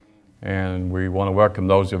And we want to welcome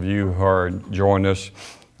those of you who are joining us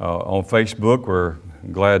on Facebook. We're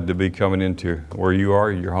glad to be coming into where you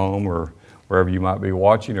are, your home, or wherever you might be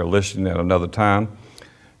watching or listening at another time.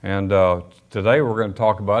 And today we're going to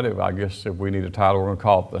talk about it. I guess if we need a title, we're going to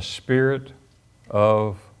call it The Spirit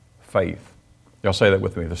of Faith. Y'all say that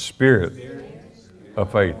with me, the Spirit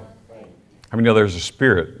of Faith. How many know there's a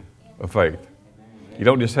spirit of faith? You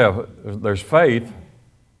don't just have, there's faith,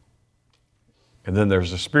 and then there's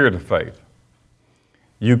the spirit of faith.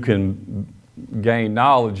 You can gain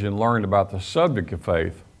knowledge and learn about the subject of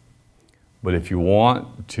faith, but if you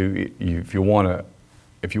want to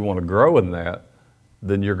grow in that,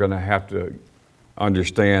 then you're going to have to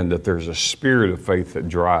understand that there's a spirit of faith that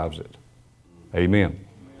drives it. Amen.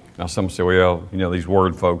 Now some say, well, these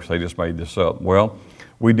word folks, they just made this up. Well,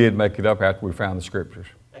 we did make it up after we found the scriptures.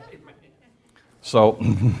 So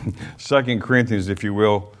 2 Corinthians, if you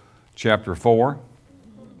will, chapter 4.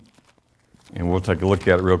 And we'll take a look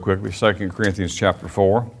at it real quickly. 2 Corinthians chapter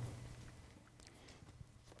 4.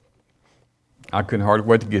 I couldn't hardly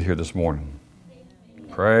wait to get here this morning.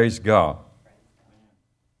 Praise God.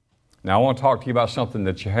 Now I want to talk to you about something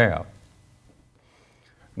that you have.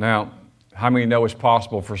 Now, how many know it's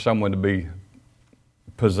possible for someone to be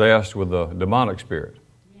possessed with a demonic spirit?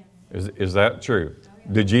 Is that true?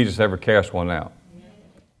 Did Jesus ever cast one out?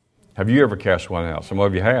 Have you ever cast one out? Some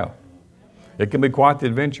of you have. It can be quite the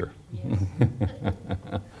adventure.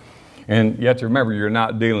 And you have to remember, you're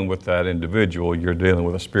not dealing with that individual. You're dealing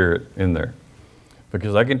with a spirit in there.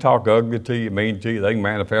 Because they can talk ugly to you, mean to you. They can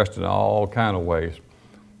manifest in all kind of ways.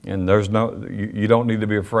 And you don't need to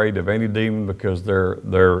be afraid of any demon because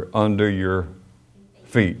they're under your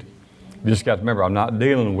feet. You just got to remember, I'm not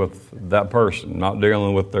dealing with that person. I'm not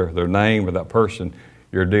dealing with their name or that person.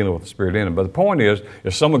 You're dealing with the spirit in them. But the point is,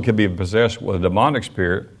 if someone can be possessed with a demonic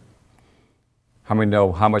spirit, how many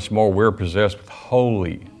know how much more we're possessed with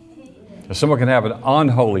holy? If someone can have an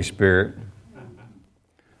unholy spirit,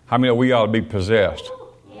 how many know we ought to be possessed?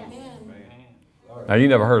 Now, you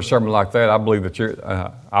never heard a sermon like that. I believe that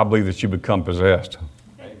you become possessed.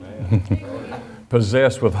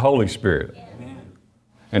 Possessed with Holy Spirit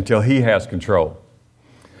until He has control.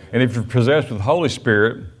 And if you're possessed with Holy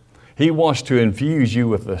Spirit, He wants to infuse you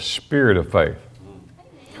with the spirit of faith.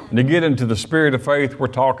 When you get into the spirit of faith, we're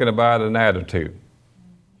talking about an attitude.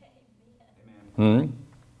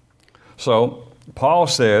 So, Paul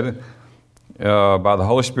said by the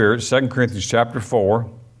Holy Spirit, 2 Corinthians chapter 4,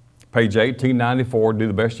 page 1894, do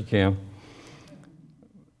the best you can.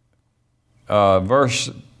 Verse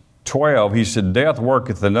 12, he said, death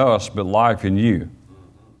worketh in us, but life in you.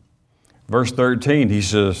 Verse 13, he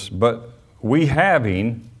says, but we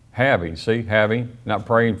having, not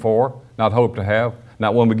praying for, not hope to have,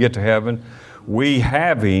 not when we get to heaven, we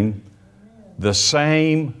having the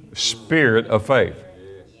same spirit of faith.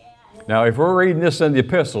 Now, if we're reading this in the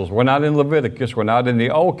epistles, we're not in Leviticus, we're not in the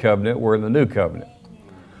Old Covenant, we're in the New Covenant.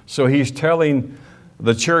 So he's telling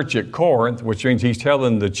the church at Corinth, which means he's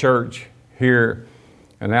telling the church here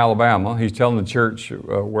in Alabama, he's telling the church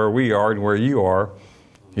where we are and where you are,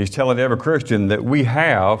 he's telling every Christian that we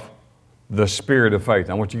have the spirit of faith.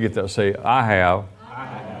 I want you to get that. Say,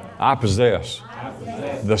 I possess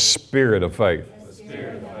the spirit of faith.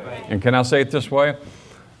 And can I say it this way?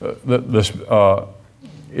 When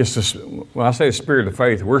I say the spirit of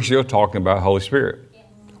faith, we're still talking about Holy Spirit,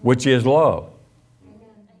 which is love.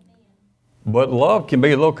 But love can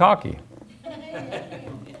be a little cocky.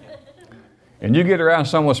 And you get around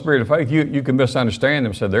someone's spirit of faith, you can misunderstand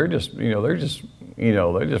them. So they're just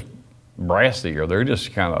brassy, or they're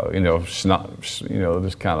just kind of, this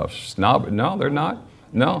kind of snob. No, they're not.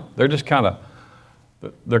 No, they're just they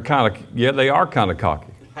are kind of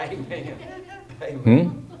cocky.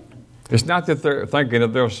 Amen. It's not that they're thinking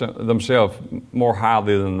of themselves more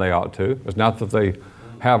highly than they ought to. It's not that they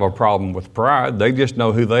have a problem with pride. They just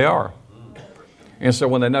know who they are. And so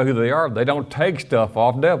when they know who they are, they don't take stuff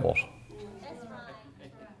off devils.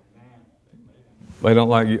 They don't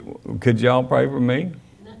like, could y'all pray for me?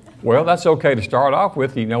 Well, that's okay to start off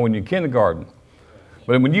with, when you're in kindergarten.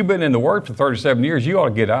 But when you've been in the Word for 37 years, you ought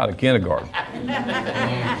to get out of kindergarten.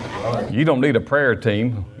 You don't need a prayer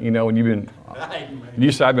team, when you've been...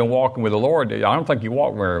 You say, I've been walking with the Lord. I don't think you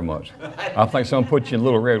walk very much. I think someone put you in a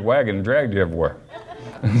little red wagon and dragged you everywhere.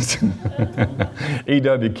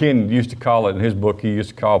 E.W. King used to call it, in his book, he used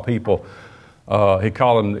to call people, he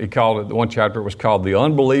called it, one chapter it was called the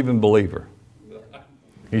unbelieving believer.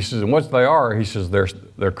 He says, and what they are, he says,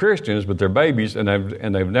 they're Christians, but they're babies, and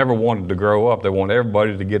they've never wanted to grow up. They want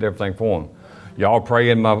everybody to get everything for them. Y'all pray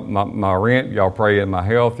in my rent. Y'all pray in my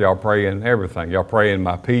health. Y'all pray in everything. Y'all pray in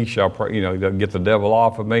my peace. Y'all pray, get the devil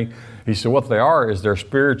off of me. He said, what they are is they're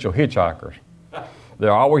spiritual hitchhikers. They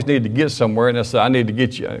always need to get somewhere, and they say, I need to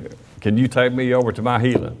get you. Can you take me over to my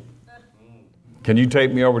healing? Can you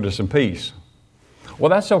take me over to some peace? Well,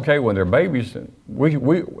 that's okay when they're babies.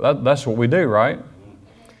 That's what we do, right?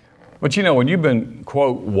 But when you've been,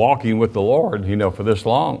 quote, walking with the Lord, for this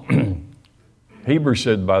long, Hebrews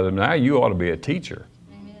said by them now, you ought to be a teacher.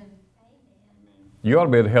 Amen. You ought to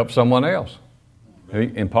be able to help someone else.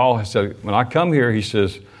 And Paul said, when I come here, he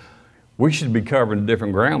says, we should be covering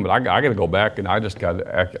different ground, but I got to go back and I just got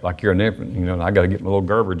to act like you're an infant, and I got to get my little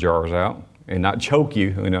Gerber jars out and not choke you,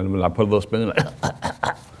 when I put a little spoon in it.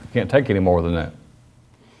 Can't take any more than that.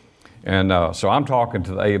 And so I'm talking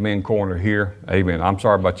to the amen corner here. Amen. I'm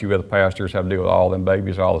sorry about you other pastors have to deal with all them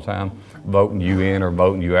babies all the time, voting you in or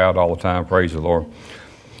voting you out all the time. Praise the Lord.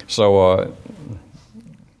 So,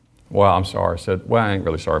 I'm sorry. I ain't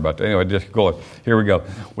really sorry about that. Anyway, just go ahead. Here we go.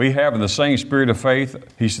 We have the same spirit of faith.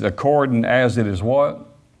 He said, according as it is what?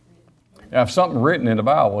 Now, if something written in the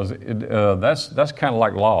Bible, that's kind of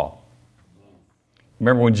like law.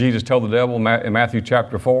 Remember when Jesus told the devil in Matthew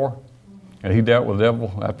chapter 4? And he dealt with the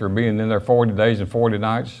devil after being in there 40 days and 40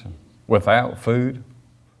 nights without food.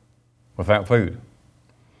 Without food.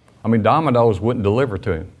 I mean, Domino's wouldn't deliver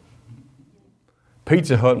to him.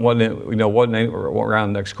 Pizza Hut wasn't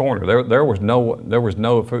around the next corner. There was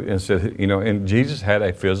no food. And said, and Jesus had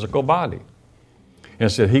a physical body.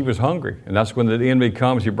 And said he was hungry. And that's when the enemy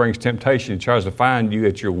comes, he brings temptation. He tries to find you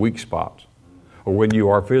at your weak spots. Or when you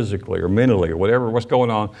are physically or mentally or what's going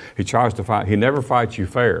on, he tries to find. He never fights you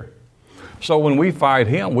fair. So when we fight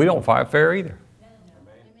him, we don't fight fair either.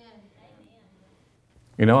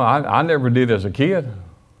 I never did as a kid.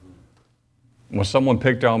 When someone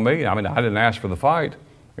picked on me, I didn't ask for the fight.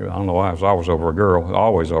 I don't know why, I was always over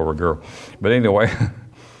a girl. But anyway,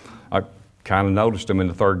 I kind of noticed him in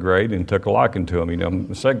the third grade and took a liking to him. In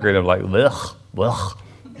the second grade, I was like, ugh.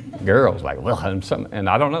 Girls, like, ugh. And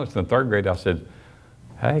I don't know, it's in the third grade, I said,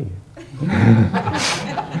 hey.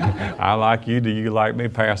 I like you, do you like me?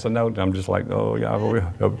 Pass a note. And I'm just like, oh, yeah, I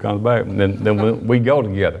hope it comes back. And then we go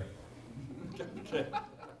together.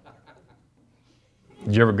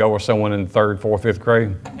 Did you ever go with someone in third, fourth, fifth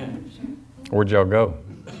grade? Where'd y'all go?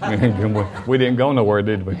 We didn't go nowhere,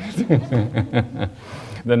 did we?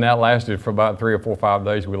 Then that lasted for about 3 or 4 or 5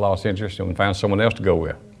 days. We lost interest and found someone else to go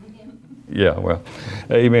with. Yeah, well,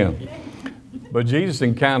 amen. But Jesus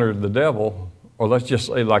encountered the devil, or let's just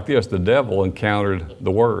say like this, the devil encountered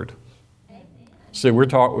the Word. See, we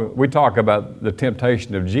talk about the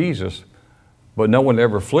temptation of Jesus, but no one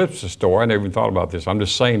ever flips the story. I never even thought about this. I'm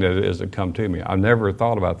just saying it as it come to me. I never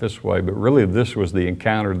thought about it this way, but really this was the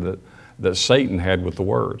encounter that Satan had with the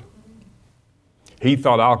Word. He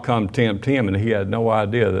thought, I'll come tempt him, and he had no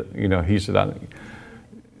idea that, he said,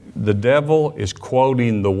 the devil is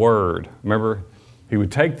quoting the Word. Remember, he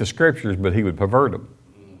would take the Scriptures, but he would pervert them.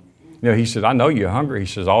 He said, I know you're hungry. He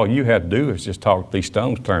says, all you have to do is just talk these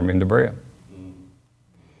stones, turn them into bread.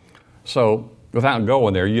 So, without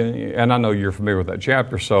going there, and I know you're familiar with that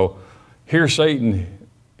chapter, so here Satan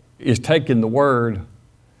is taking the Word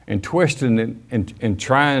and twisting it and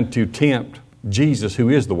trying to tempt Jesus, who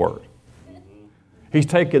is the Word. He's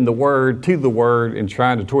taking the Word to the Word and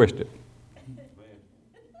trying to twist it.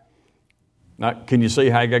 Now, can you see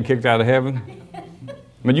how he got kicked out of heaven? I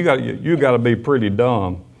mean, you got to be pretty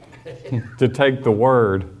dumb to take the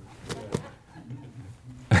Word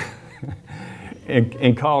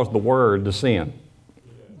and cause the Word to sin.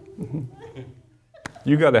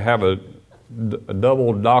 You got to have a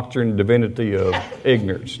double doctrine divinity of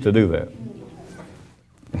ignorance to do that.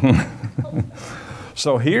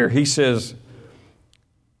 So here he says,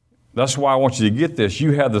 that's why I want you to get this.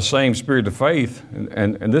 You have the same spirit of faith,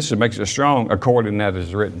 and this makes it strong according to that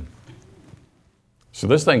is written. So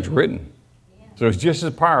this thing's written. So it's just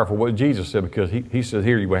as powerful what Jesus said, because he says,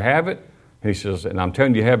 here you will have it. He says, and I'm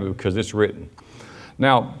telling you have it because it's written.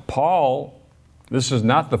 Now, Paul, this is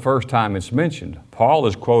not the first time it's mentioned. Paul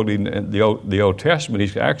is quoting the Old Testament.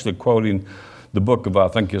 He's actually quoting the book of, I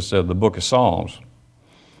think it's the book of Psalms.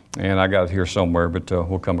 And I got it here somewhere, but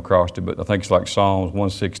we'll come across it. But I think it's like Psalms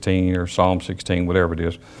 116 or Psalm 16, whatever it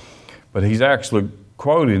is. But he's actually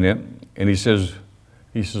quoting it, and he says,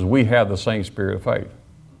 we have the same spirit of faith.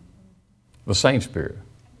 The same spirit.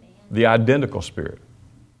 The identical spirit.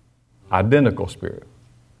 Identical spirit.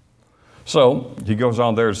 So he goes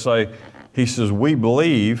on there to say, he says, we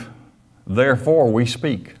believe, therefore we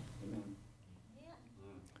speak.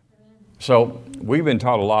 So we've been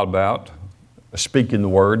taught a lot about speaking the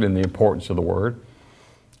Word and the importance of the Word.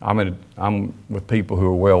 I'm with people who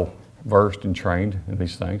are well versed and trained in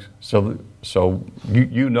these things. So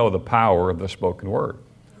you know the power of the spoken word.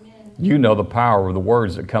 You know the power of the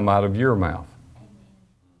words that come out of your mouth.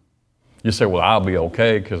 You say, well, I'll be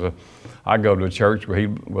okay because I go to a church where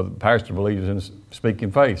the pastor believes in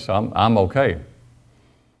speaking faith, so I'm okay.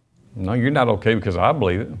 No, you're not okay because I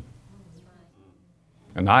believe it.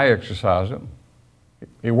 And I exercise it.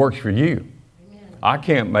 It works for you. I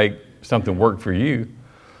can't make something work for you.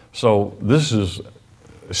 So this is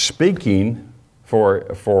speaking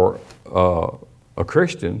for a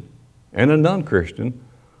Christian and a non-Christian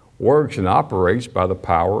works and operates by the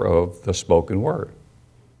power of the spoken word.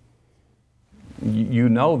 You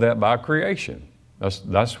know that by creation.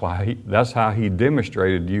 That's how he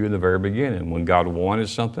demonstrated you in the very beginning. When God wanted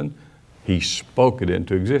something, he spoke it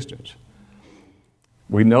into existence.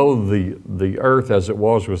 We know the earth as it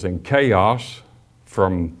was in chaos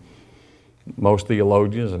from most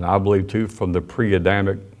theologians, and I believe too from the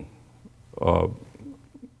pre-Adamic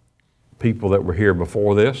people that were here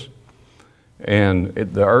before this. And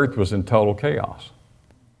the earth was in total chaos.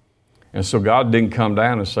 And so God didn't come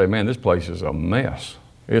down and say, man, this place is a mess.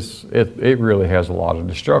 It really has a lot of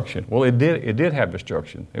destruction. Well, it did have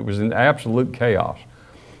destruction. It was in absolute chaos.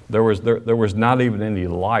 There was not even any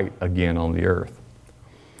light again on the earth.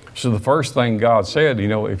 So the first thing God said,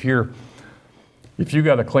 if you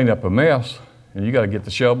got to clean up a mess and you got to get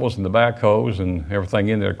the shovels and the backhoes and everything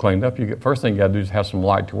in there cleaned up, first thing you got to do is have some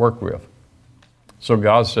light to work with. So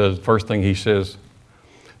God says, first thing he says,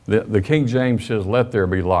 the King James says, let there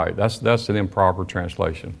be light. That's an improper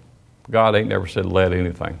translation. God ain't never said let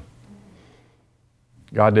anything.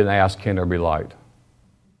 God didn't ask, can there be light?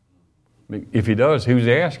 If he does, who's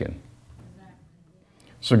he asking?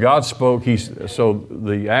 So God spoke, so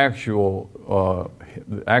the actual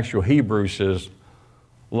Hebrew says,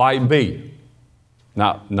 light be.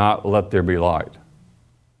 Not let there be light.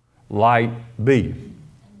 Light be.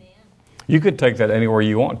 You could take that anywhere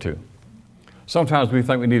you want to. Sometimes we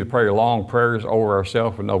think we need to pray long prayers over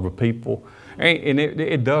ourselves and over people. And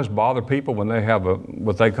it does bother people when they have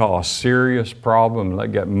what they call a serious problem and they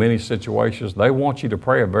got many situations. They want you to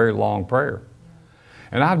pray a very long prayer.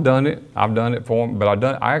 And I've done it for them, but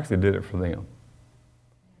I actually did it for them.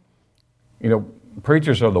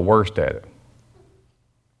 Preachers are the worst at it.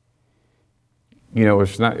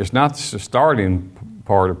 It's not the starting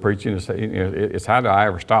part of preaching. It's how do I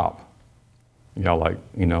ever stop?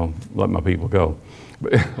 Let my people go.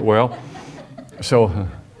 Well, so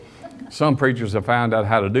some preachers have found out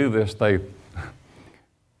how to do this. They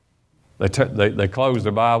close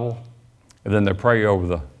their Bible, and then they pray over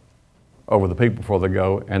the people before they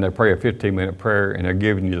go, and they pray a 15-minute prayer, and they're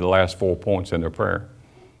giving you the last 4 points in their prayer.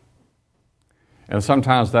 And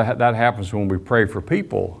sometimes that happens when we pray for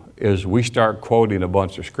people, is we start quoting a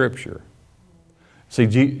bunch of scripture. See,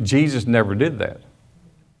 Jesus never did that.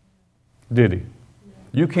 Did he?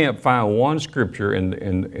 You can't find one scripture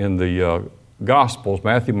in the Gospels,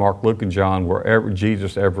 Matthew, Mark, Luke, and John, where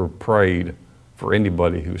Jesus ever prayed for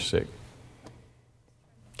anybody who's sick.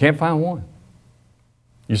 Can't find one.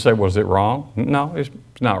 You say, was it wrong? No, it's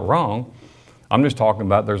not wrong. I'm just talking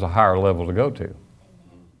about there's a higher level to go to.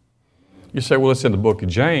 You say, well, it's in the book of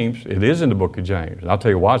James. It is in the book of James. And I'll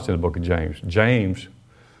tell you why it's in the book of James. James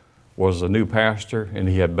was a new pastor, and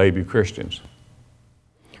he had baby Christians.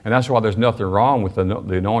 And that's why there's nothing wrong with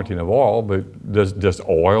the anointing of oil, but does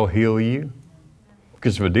oil heal you?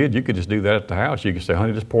 Because if it did, you could just do that at the house. You could say,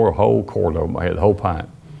 honey, just pour a whole quart over my head, the whole pint.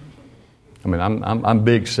 I mean, I'm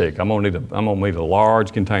big sick. I'm gonna need a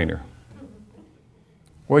large container.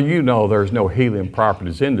 Well, there's no healing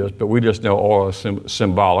properties in this, but we just know oil is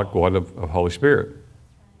symbolic of Holy Spirit.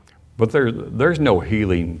 But there's no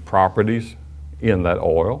healing properties in that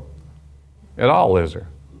oil at all, is there?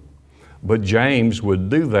 But James would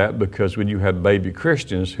do that because when you had baby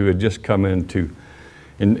Christians who had just come into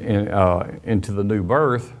the new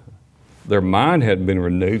birth, their mind hadn't been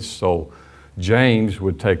renewed, so James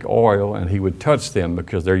would take oil and he would touch them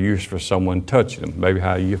because they're used for someone touching them. Maybe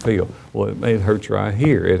how you feel. Well, it hurts right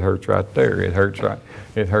here. It hurts right there. It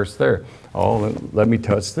hurts there. Oh, let me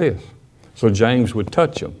touch this. So James would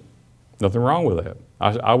touch them. Nothing wrong with that.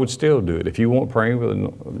 I would still do it. If you want praying with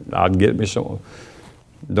it, I'd get me some.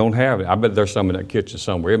 Don't have it. I bet there's some in that kitchen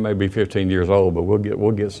somewhere. It may be 15 years old, but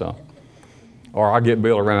we'll get some. Or I'll get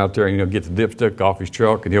Bill to run out there and get the dipstick off his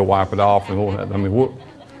truck and he'll wipe it off. And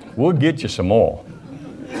we'll get you some oil.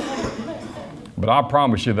 But I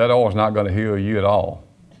promise you that oil is not going to heal you at all.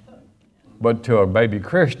 But to a baby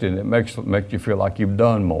Christian, it makes you feel like you've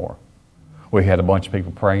done more. We had a bunch of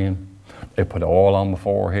people praying. They put oil on my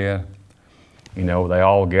forehead. They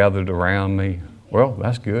all gathered around me. Well,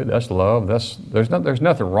 that's good. That's love. There's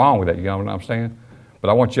nothing wrong with that. You know what I'm saying? But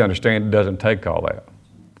I want you to understand it doesn't take all that.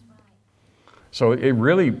 So it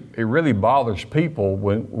really bothers people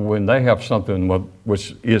when they have something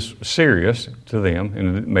which is serious to them,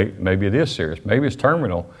 and maybe it is serious, maybe it's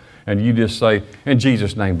terminal, and you just say, "In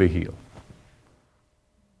Jesus' name, be healed."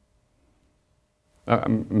 I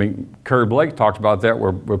mean, Curry Blake talks about that,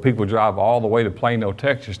 where people drive all the way to Plano,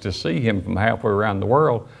 Texas, to see him from halfway around the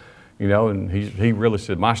world, you know, and he really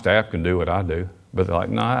said, "My staff can do what I do," but they're like,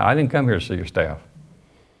 "No, I didn't come here to see your staff."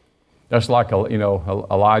 That's like, you know,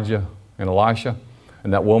 Elijah and Elisha,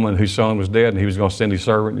 and that woman whose son was dead, and he was going to send his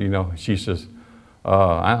servant. You know, she says,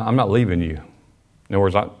 "I'm not leaving you. In other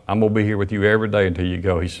words, I'm going to be here with you every day until you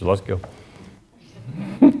go." He said, "Let's go."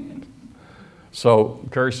 So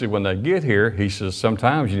Curry said, when they get here, he says,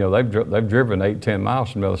 sometimes, you know, they've driven 8-10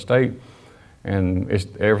 miles from another state, and it's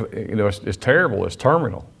terrible. It's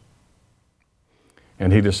terminal.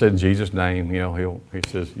 And he just said, "In Jesus' name, you know, he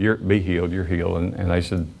says, be healed. You're healed." And they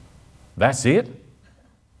said, "That's it?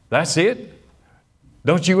 That's it?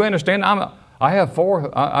 Don't you understand?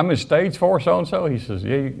 I'm in stage 4 so-and-so." He says,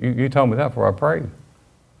 "Yeah, you told me that before I prayed."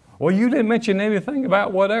 "Well, you didn't mention anything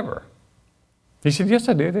about whatever." He said, "Yes,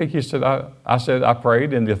 I did." He said, I said, "I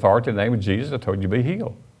prayed in the authority in the name of Jesus. I told you to be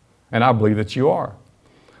healed. And I believe that you are."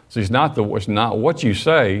 So it's not what you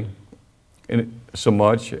say so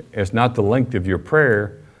much. It's not the length of your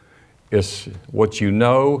prayer. It's what you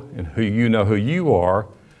know and who you are.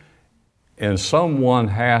 And someone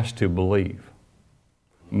has to believe.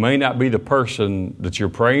 May not be the person that you're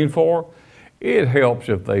praying for. It helps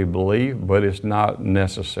if they believe, but it's not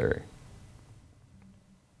necessary.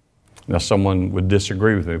 Now, someone would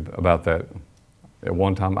disagree with me about that. At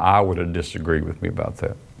one time, I would have disagreed with me about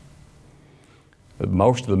that. But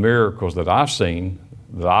most of the miracles that I've seen,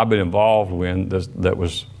 that I've been involved in,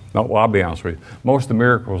 I'll be honest with you. Most of the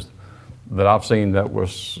miracles that I've seen that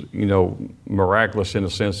was, you know, miraculous in the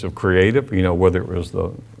sense of creative, you know, whether it was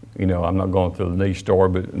I'm not going through the knee story,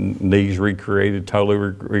 but knees recreated, totally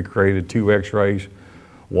recreated, 2 x-rays,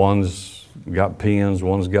 one's got pins,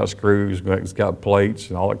 one's got screws, it's got plates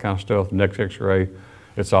and all that kind of stuff. Next x-ray,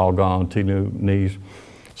 it's all gone, 2 new knees.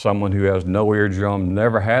 Someone who has no eardrum,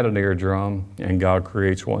 never had an eardrum, and God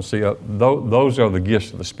creates one. See, those are the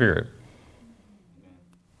gifts of the Spirit.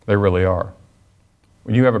 They really are.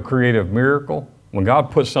 When you have a creative miracle, when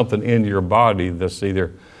God puts something into your body that's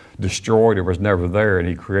either destroyed or was never there and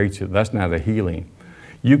He creates it, that's not a healing.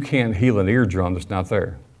 You can't heal an eardrum that's not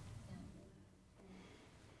there.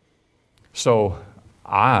 So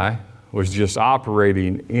I was just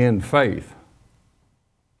operating in faith,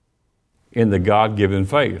 in the God-given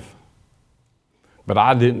faith. But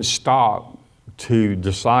I didn't stop to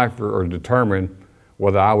decipher or determine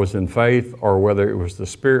whether I was in faith or whether it was the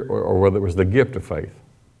Spirit or whether it was the gift of faith.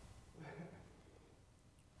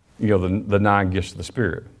 You know, the 9 gifts of the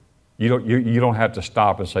Spirit. You don't have to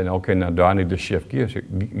stop and say, "Okay, now do I need to shift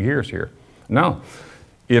gears here?" No.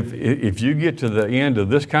 If you get to the end of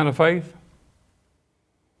this kind of faith,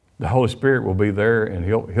 the Holy Spirit will be there, and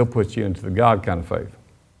He'll put you into the God kind of faith.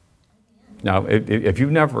 Now, if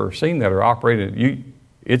you've never seen that or operated,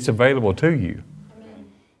 it's available to you.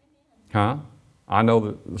 Huh? I know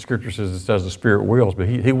that the Scripture says the Spirit wills, but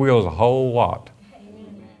He wills a whole lot.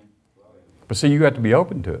 But see, you have to be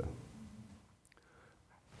open to it.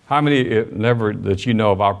 How many that you know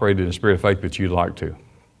have operated in the Spirit of faith but you'd like to?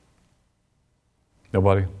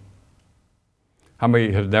 Nobody? How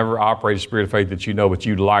many have never operated in the Spirit of faith that you know but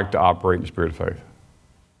you'd like to operate in the Spirit of faith?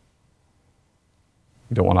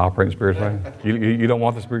 You don't want to operate in the Spirit of faith? You don't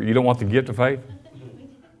want the Spirit? You don't want the gift of faith?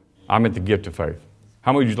 I'm at the gift of faith.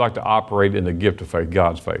 How many would you like to operate in the gift of faith,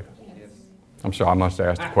 God's faith? I'm sorry, I must have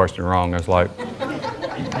asked the question wrong. It's like,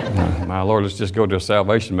 my Lord, let's just go to a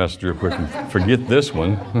salvation message real quick and forget this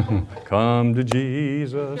one. Come to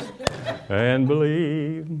Jesus and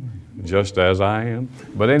believe, just as I am.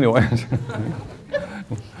 But anyway,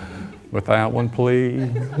 without one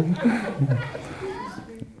plea.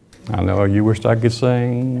 I know you wished I could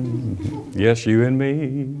sing, yes, you and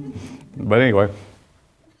me. But anyway,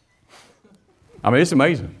 I mean, it's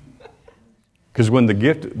amazing. Because when the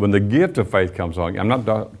gift of faith comes on, I'm not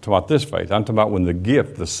talking about this faith. I'm talking about when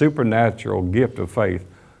the supernatural gift of faith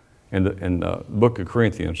in the book of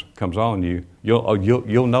Corinthians comes on you, you'll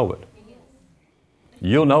know it.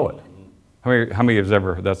 You'll know it. How many that's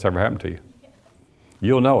ever happened to you?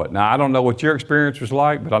 You'll know it. Now, I don't know what your experience was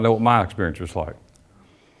like, but I know what my experience was like.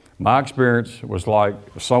 My experience was like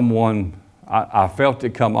someone, I felt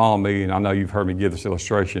it come on me, and I know you've heard me give this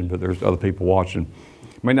illustration, but there's other people watching.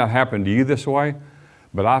 It may not happen to you this way,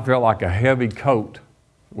 but I felt like a heavy coat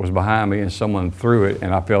was behind me and someone threw it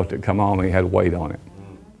and I felt it come on me, it had weight on it.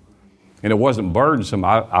 And it wasn't burdensome.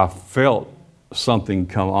 I felt something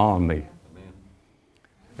come on me.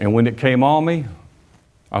 And when it came on me,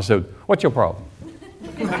 I said, what's your problem?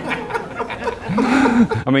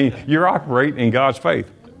 I mean, you're operating in God's faith.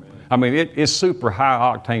 I mean, it's super high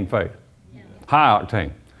octane faith. High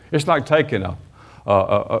octane. It's like taking a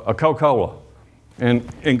Coca-Cola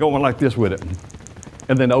and going like this with it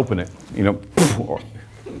and then open it, you know.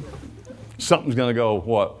 Something's going to go,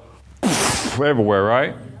 what? Everywhere,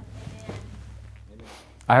 right?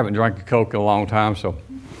 I haven't drank a Coke in a long time, so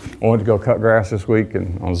I wanted to go cut grass this week,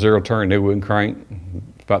 and on zero turn, it wouldn't crank.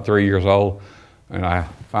 About 3 years old, and I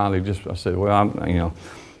finally I said, well,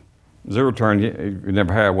 zero turn, you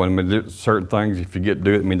never had one. I mean, certain things, if you get to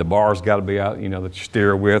do it, I mean, the bar's got to be out, that you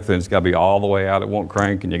steer with, and it's got to be all the way out. It won't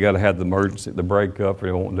crank, and you got to have the brake up, or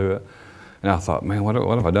it won't do it. And I thought, man, what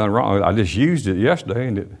have I done wrong? I just used it yesterday,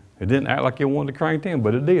 and it didn't act like it wanted to crank in,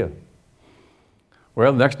 but it did.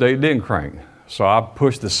 Well, the next day it didn't crank. So I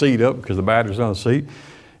pushed the seat up because the battery's on the seat.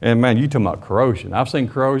 And man, you talking about corrosion. I've seen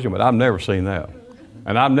corrosion, but I've never seen that.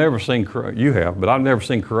 And I've never seen, you have, but I've never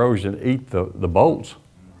seen corrosion eat the bolts.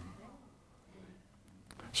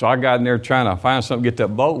 So I got in there trying to find something to get that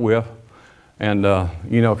bolt with. And,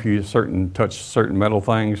 if you touch certain metal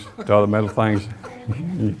things to other metal things,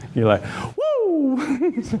 you're like, woo!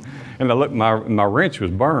 And I looked, my wrench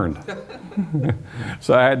was burned.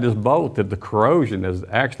 So I had this bolt that the corrosion has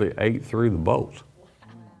actually ate through the bolts.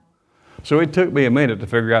 So it took me a minute to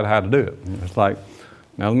figure out how to do it. It's like,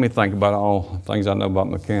 now let me think about all the things I know about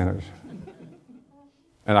mechanics.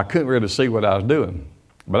 And I couldn't really see what I was doing.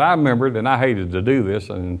 But I remembered, and I hated to do this,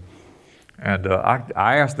 and I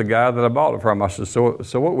asked the guy that I bought it from, I said,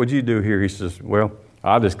 so what would you do here? He says, well,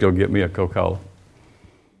 I'll just go get me a Coca-Cola.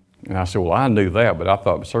 And I said, well, I knew that, but I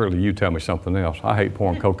thought, certainly you tell me something else. I hate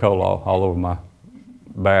pouring Coca-Cola all over my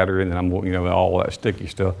battery, and I'm, all that sticky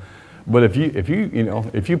stuff. But if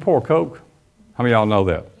you pour Coke, how many of y'all know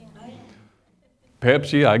that?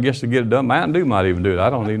 Pepsi, I guess to get it done. Mountain Dew might even do it.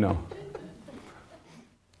 I don't even know.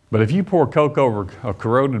 But if you pour Coke over a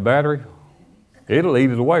corroded battery, it'll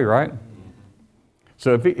eat it away, right?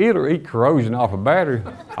 So if it'll eat corrosion off a battery,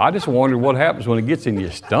 I just wonder what happens when it gets in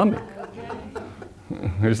your stomach.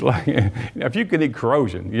 It's like, if you can eat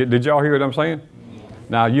corrosion, did y'all hear what I'm saying?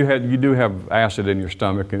 Now you do have acid in your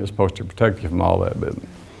stomach, and it's supposed to protect you from all that. But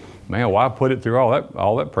man, why put it through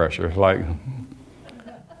all that pressure? It's like,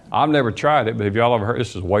 I've never tried it, but have y'all ever heard?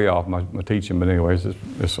 This is way off my teaching, but anyways,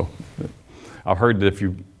 I've heard that if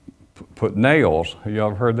you put nails, have you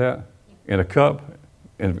ever heard that, in a cup,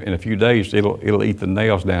 in a few days it'll eat the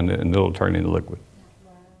nails down and it'll turn into liquid.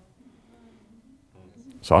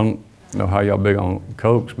 So I don't know how y'all big on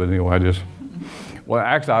Cokes, but anyway,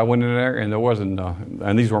 actually I went in there and there wasn't,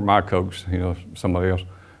 and these weren't my Cokes, somebody else.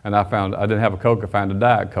 And I didn't have a Coke, I found a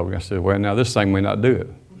Diet Coke. I said, well, now this thing may not do it.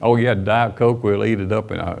 Oh yeah, Diet Coke will eat it up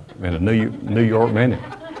in a New York minute.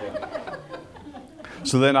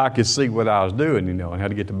 So then I could see what I was doing, and I had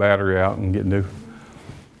to get the battery out and get new,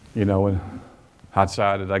 and I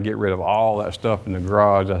decided I'd get rid of all that stuff in the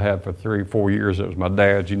garage I had for 3-4 years. It was my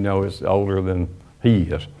dad's, it's older than he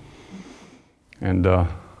is. And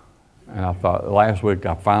I thought last week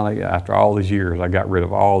I finally, after all these years, I got rid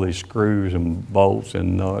of all these screws and bolts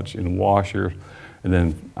and nuts and washers, and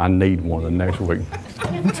then I need one the next week.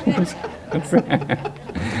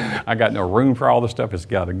 I got no room for all this stuff. It's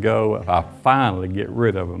got to go. I finally get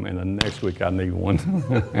rid of them, and the next week I need one.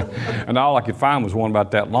 And all I could find was one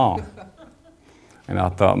about that long. And I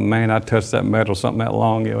thought, man, I touched that metal something that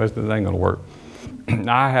long, it ain't going to work.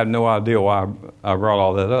 I have no idea why I brought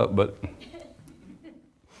all that up, but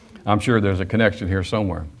I'm sure there's a connection here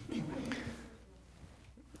somewhere.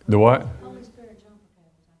 The what? Holy Spirit jumper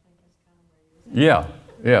cables, I think that's kind of where it is.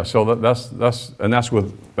 Yeah. So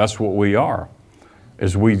that's what we are,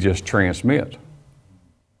 is we just transmit.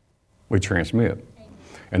 We transmit.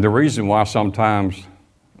 And the reason why sometimes,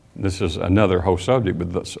 this is another whole subject,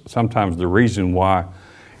 but sometimes the reason why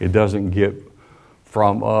it doesn't get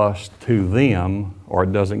from us to them, or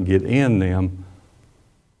it doesn't get in them,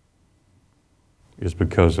 is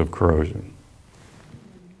because of corrosion.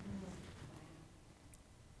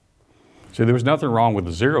 See, there was nothing wrong with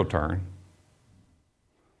the zero turn.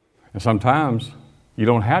 And sometimes you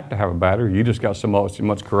don't have to have a battery. You just got so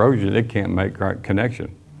much corrosion it can't make right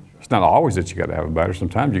connection. It's not always that you got to have a battery.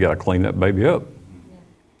 Sometimes you got to clean that baby up.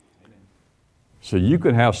 So you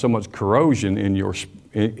can have so much corrosion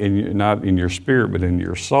not in your spirit, but in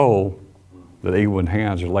your soul, that evil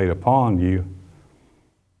hands are laid upon you.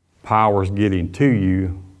 Power's getting to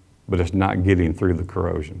you, but it's not getting through the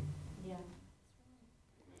corrosion. Yeah.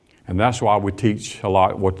 And that's why we teach a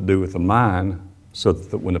lot what to do with the mind, so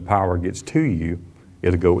that when the power gets to you,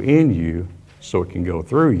 it'll go in you so it can go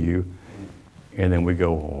through you, and then we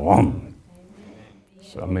go, whom.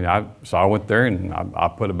 So I went there and I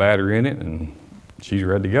put a battery in it, and she's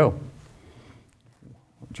ready to go.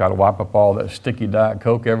 Try to wipe up all that sticky Diet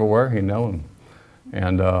Coke everywhere,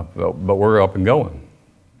 but we're up and going.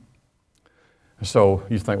 So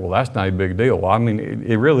you think, well, that's not a big deal. Well,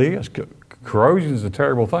 it really is. Corrosion is a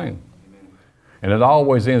terrible thing. And it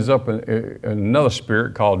always ends up in another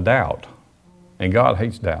spirit called doubt. And God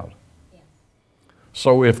hates doubt.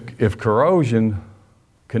 So if corrosion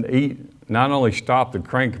can not only stop the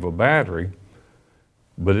crank of a battery,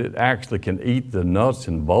 but it actually can eat the nuts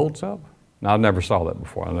and bolts up. Now, I never saw that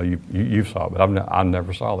before. I know you saw it, but I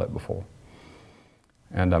never saw that before.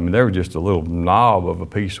 And they were just a little knob of a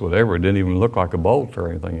piece, whatever. It didn't even look like a bolt or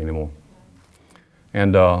anything anymore.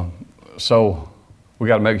 And so we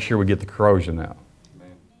got to make sure we get the corrosion out.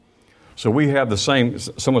 So we have the same,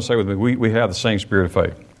 someone say with me, we have the same spirit of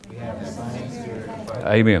faith. We have the same spirit of faith.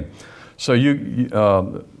 Amen. So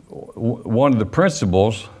one of the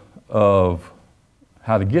principles of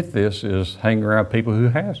how to get this is hang around people who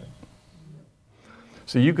has it.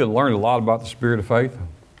 So you can learn a lot about the spirit of faith.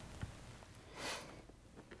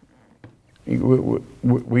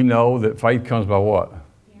 We know that faith comes by what?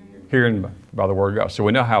 Hearing by the Word of God. So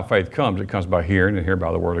we know how faith comes. It comes by hearing, and hearing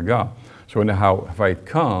by the Word of God. So we know how faith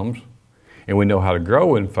comes, and we know how to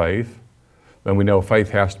grow in faith. Then we know faith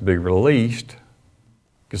has to be released.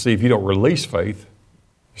 Because see, if you don't release faith,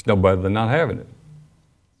 it's no better than not having it.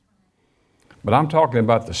 But I'm talking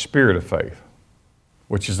about the spirit of faith,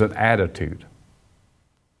 which is an attitude.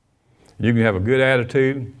 You can have a good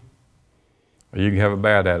attitude, or you can have a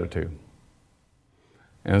bad attitude.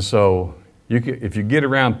 And so if you get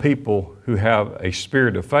around people who have a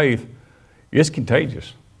spirit of faith, it's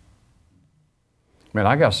contagious. Man,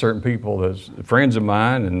 I got certain people that's friends of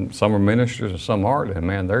mine, and some are ministers and some aren't, and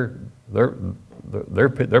man, they're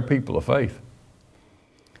people of faith.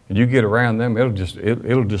 And you get around them, it'll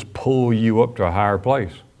just pull you up to a higher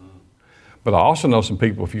place. But I also know some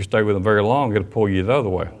people, if you stay with them very long, it'll pull you the other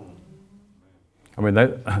way.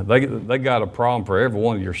 They got a problem for every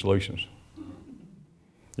one of your solutions.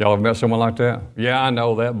 Y'all ever met someone like that? Yeah, I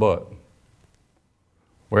know that, but.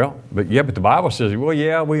 But the Bible says, well,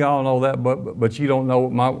 yeah, we all know that, but you don't know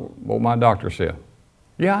what my doctor said.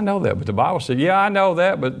 Yeah, I know that, but the Bible said, yeah, I know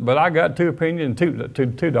that, but I got two opinions,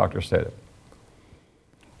 two doctors said it.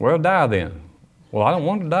 Well, die then. Well, I don't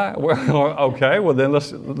want to die. Well, okay, well then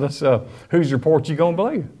let's whose report you gonna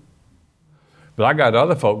believe? But I got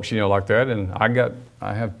other folks, like that, and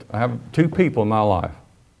I have two people in my life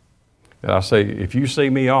that I say, if you see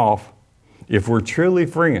me off, if we're truly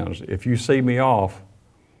friends, if you see me off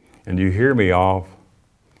and you hear me off,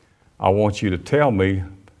 I want you to tell me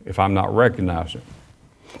if I'm not recognizing it.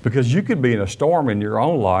 Because you could be in a storm in your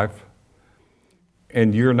own life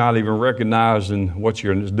and you're not even recognizing what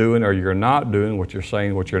you're doing or you're not doing, what you're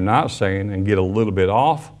saying, what you're not saying, and get a little bit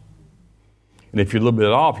off. And if you're a little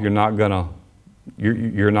bit off, you're not going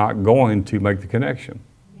to make the connection.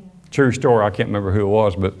 Yeah. True story, I can't remember who it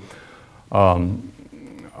was, but I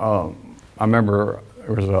remember it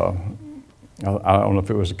was I don't know if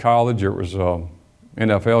it was a college or it was a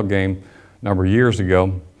NFL game a number of years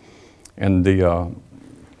ago, and the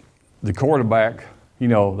quarterback,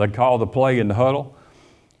 they called the play in the huddle,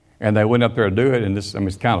 and they went up there to do it, and it's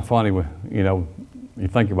kind of funny when, you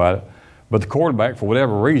think about it, but the quarterback, for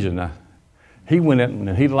whatever reason, he went in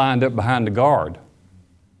and he lined up behind the guard,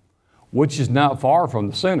 which is not far from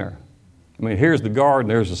the center. Here's the guard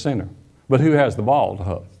and there's the center. But who has the ball to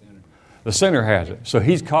hug? The center has it. So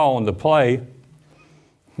he's calling the play,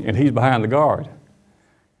 and he's behind the guard.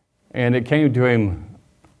 And it came to him,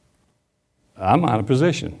 I'm out of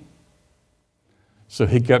position. So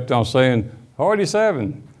he kept on saying,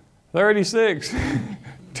 47, 36,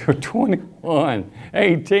 21,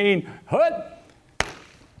 18, hut.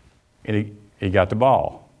 And he got the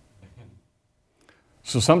ball.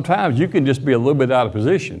 So sometimes you can just be a little bit out of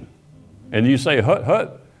position. And you say, hut,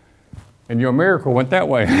 hut. And your miracle went that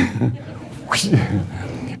way.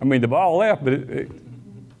 The ball left, but you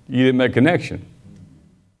didn't make a connection.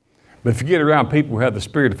 But if you get around people who have the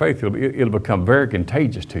spirit of faith, it'll become very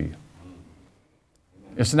contagious to you.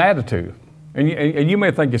 It's an attitude. And you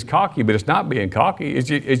may think it's cocky, but it's not being cocky.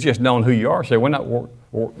 It's just knowing who you are. Say,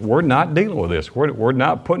 we're not dealing with this. We're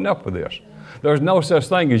not putting up with this. There's no such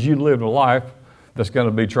thing as you live a life that's going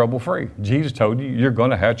to be trouble-free. Jesus told you, you're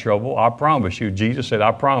going to have trouble. I promise you. Jesus said,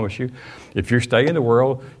 I promise you, if you stay in the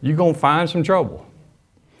world, you're going to find some trouble.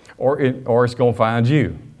 Or it's going to find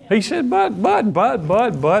you. He said, but,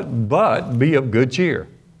 be of good cheer.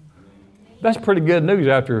 That's pretty good news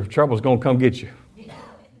after trouble's going to come get you.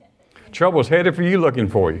 Trouble's headed for you, looking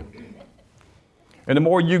for you. And the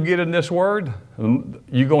more you get in this word,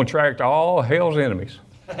 you're going to attract all hell's enemies.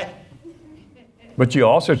 But you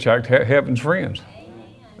also attract heaven's friends.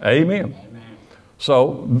 Amen.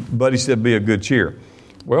 So, but he said, be of good cheer.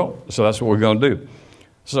 Well, so that's what we're going to do.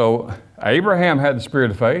 So, Abraham had the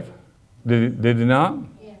spirit of faith. Did he not?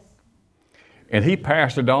 Yes. And he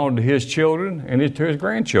passed it on to his children and to his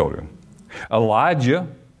grandchildren. Elijah,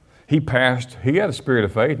 he had a spirit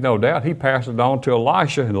of faith, no doubt. He passed it on to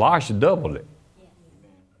Elisha, and Elisha doubled it. Yes.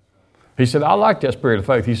 He said, I like that spirit of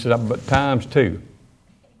faith. He said, but times 2.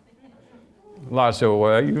 Elijah said,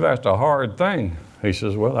 well, you've asked a hard thing. He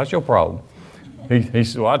says, well, that's your problem. He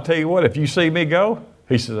said, well, I'll tell you what, if you see me go,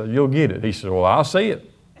 he said, you'll get it. He said, well, I'll see it.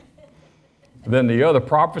 Then the other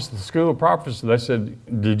prophets, the school of prophets, they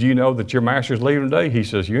said, did you know that your master's leaving today? He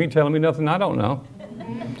says, you ain't telling me nothing I don't know.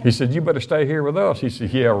 He said, you better stay here with us. He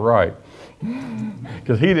said, yeah, right.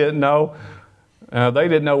 Because he didn't know, they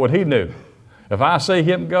didn't know what he knew. If I see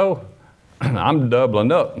him go, I'm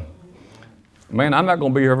doubling up. Man, I'm not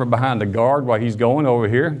going to be over behind the guard while he's going over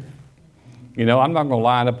here. You know, I'm not going to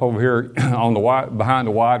line up over here on behind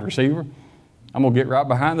the wide receiver. I'm going to get right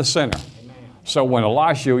behind the center. Amen. So when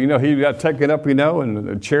Elisha, you know, he got taken up, you know, in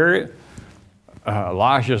the chariot,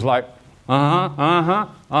 Elisha's like, yeah.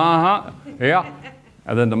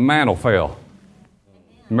 And then the mantle fell.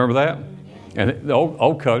 Remember that? And the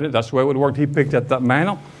old covenant, that's the way it would work. He picked up that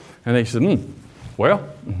mantle, and he said, well,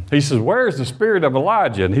 he says, where's the spirit of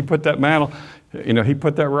Elijah? And he put that mantle, you know, he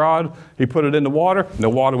put that rod, he put it in the water, and the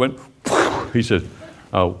water went, he said,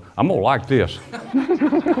 oh, I'm going to like this.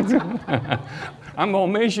 I'm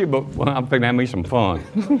going to miss you, but I'm thinking that'd be some fun.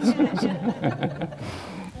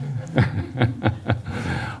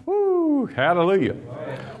 Woo, hallelujah.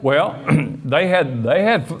 Well, they had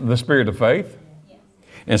the spirit of faith,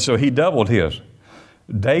 and so he doubled his.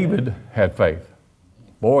 David had faith.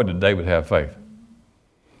 Boy, did David have faith.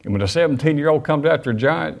 And when a 17-year-old comes after a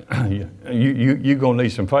giant, you're going to need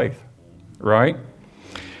some faith, right?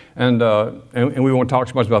 And we won't talk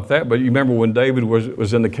so much about that, but you remember when David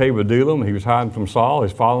was in the cave of Adullam, he was hiding from Saul,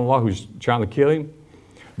 his father-in-law, who was trying to kill him.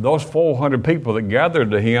 Those 400 people that gathered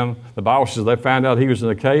to him, the Bible says they found out he was in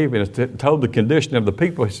the cave, and it told the condition of the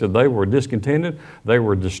people. He said they were discontented, they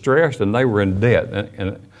were distressed, and they were in debt.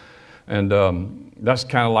 And that's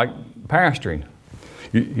kind of like pastoring.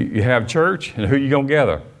 You have church, and who are you going to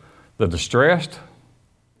gather? The distressed,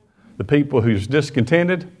 the people who's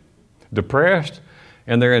discontented, depressed,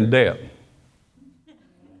 and they're in debt.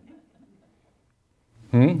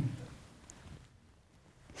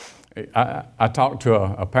 I talked to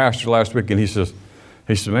a pastor last week, and he says,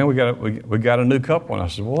 man, we got a new couple. And I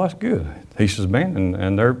said, well, that's good. He says, man,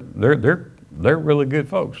 and they're really good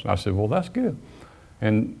folks. And I said, well, that's good.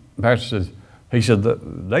 And the pastor says, he said,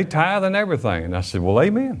 they tithe and everything. And I said, well,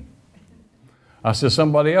 amen. I said,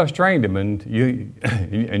 somebody else trained him, and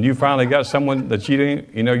you finally got someone that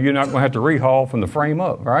you're not going to have to rehaul from the frame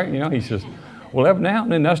up, right? You know, he says, well, every now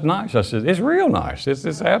and then that's nice. I said, it's real nice.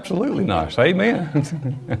 It's absolutely nice. Amen.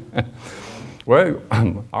 Well,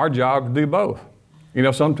 our job is to do both. You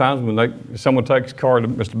know, sometimes when someone takes a car to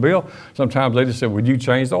Mr. Bill, sometimes they just say, would you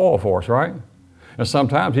change the oil for us, right? And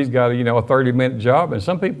sometimes he's got a 30-minute job, and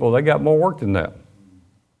some people, they got more work than that.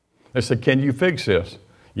 They said, can you fix this?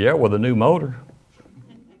 Yeah, with a new motor.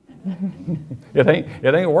 It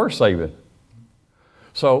ain't worth saving.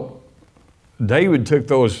 So David took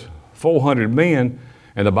those 400 men,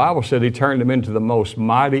 and the Bible said he turned them into the most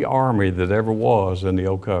mighty army that ever was in the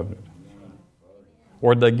Old Covenant.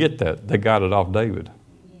 Where'd they get that? They got it off David.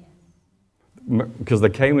 Because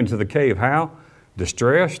they came into the cave, how?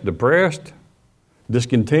 Distressed, depressed,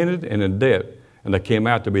 discontented, and in debt. And they came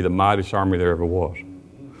out to be the mightiest army there ever was.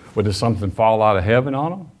 Well, did something fall out of heaven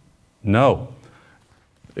on them? No.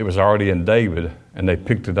 It was already in David, and they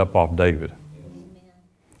picked it up off David.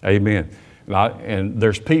 Amen. And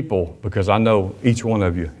there's people, because I know each one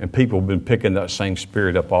of you, and people have been picking that same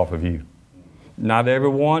spirit up off of you. Not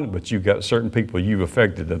everyone, but you've got certain people you've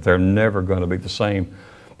affected that they're never going to be the same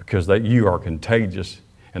because you are contagious,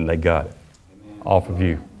 and they got it off of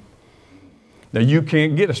you. Now, you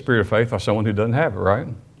can't get a spirit of faith by someone who doesn't have it, right?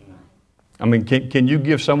 I mean, can you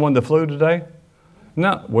give someone the flu today?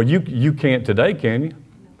 No. Well, you can't today, can you?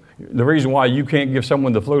 The reason why you can't give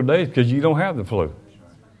someone the flu today is because you don't have the flu,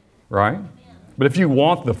 right? But if you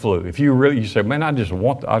want the flu, if you say, man, I'd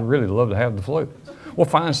really love to have the flu. Well,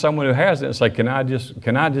 find someone who has it and say, can I just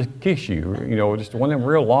kiss you? Just one of them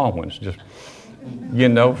real long ones, just,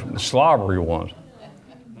 slobbery ones.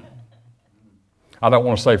 I don't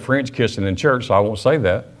want to say French kissing in church, so I won't say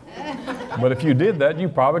that. But if you did that, you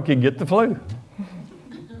probably could get the flu.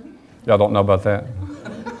 Y'all don't know about that?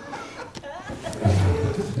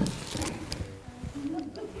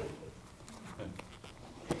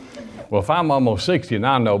 Well, if I'm almost 60 and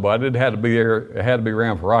I know, but it had to be there, it had to be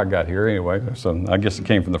around before I got here anyway. So I guess it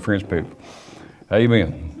came from the French people.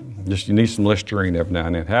 Amen. Just you need some Listerine every now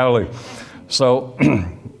and then. Hallelujah. So,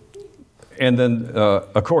 and then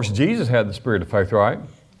of course Jesus had the spirit of faith, right?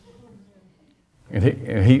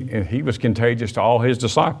 And he was contagious to all his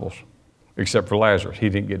disciples, except for Lazarus. He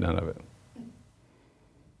didn't get none of it.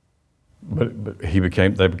 But they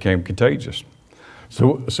became contagious.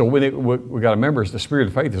 So we got to remember is the spirit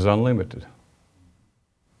of faith is unlimited.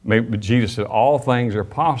 Maybe Jesus said, all things are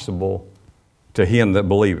possible to him that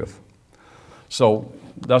believeth. So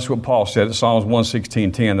that's what Paul said in Psalms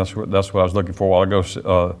 116:10. That's what I was looking for a while ago.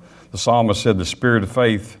 The psalmist said the spirit of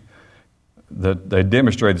faith, that they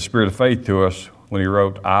demonstrated the spirit of faith to us when he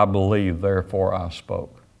wrote, I believe, therefore I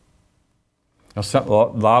spoke. Now, a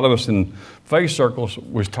lot of us in faith circles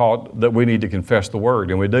was taught that we need to confess the word,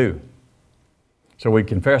 and we do. So we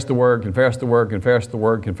confess the word, confess the word, confess the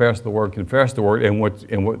word, confess the word, confess the word. And what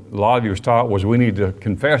a lot of you was taught was we need to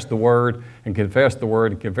confess the word and confess the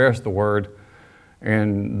word and confess the word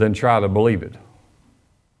and then try to believe it.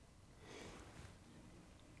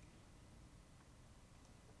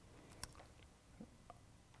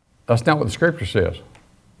 That's not what the scripture says.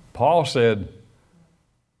 Paul said,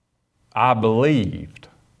 I believed,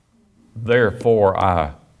 therefore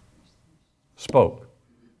I spoke.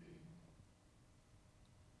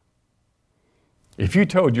 If you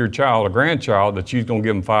told your child or grandchild that you was going to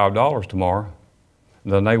give them $5 tomorrow,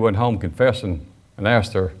 then they went home confessing and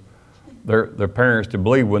asked their parents to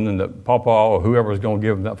believe with them that Papa or whoever was going to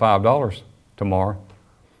give them that $5 tomorrow,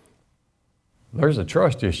 there's a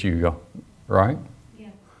trust issue, right? Yeah.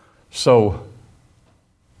 So,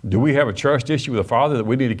 do we have a trust issue with the Father that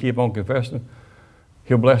we need to keep on confessing?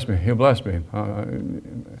 He'll bless me. He'll bless me.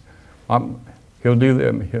 He'll do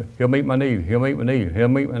that. He'll meet my need. He'll meet my need. He'll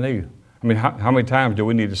meet my need. I mean, how many times do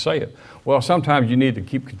we need to say it? Well, sometimes you need to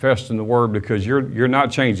keep confessing the word because you're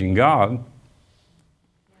not changing God.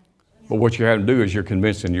 But what you have to do is you're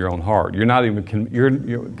convincing your own heart. You're not even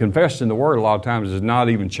you're confessing the word a lot of times is not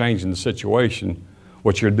even changing the situation.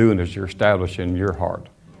 What you're doing is you're establishing your heart,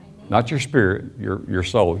 not your spirit, your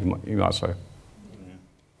soul. You might say.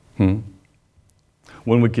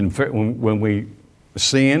 When we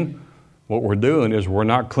sin, what we're doing is we're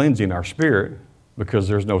not cleansing our spirit because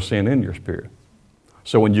there's no sin in your spirit.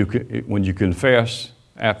 So when you confess,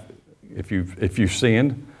 if you've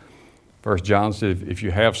sinned. 1 John said, if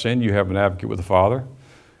you have sinned, you have an advocate with the Father,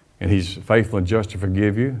 and He's faithful and just to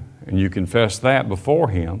forgive you, and you confess that before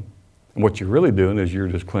Him, and what you're really doing is you're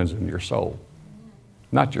just cleansing your soul,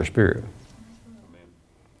 not your spirit.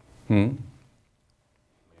 And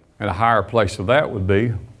a higher place of that would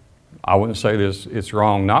be, I wouldn't say this, it's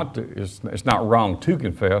wrong it's not wrong to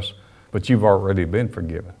confess, but you've already been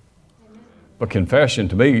forgiven. But confession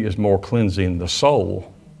to me is more cleansing the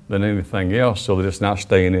soul than anything else, so that it's not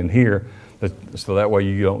staying in here, so that way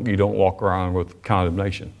you don't walk around with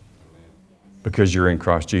condemnation because you're in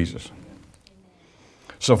Christ Jesus.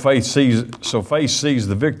 So faith sees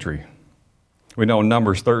the victory. We know in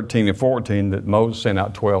Numbers 13 and 14 that Moses sent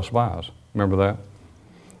out 12 spies. Remember that?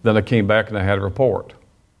 Then they came back and they had a report.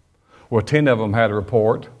 Well, 10 of them had a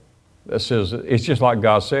report that says it's just like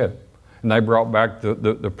God said. And they brought back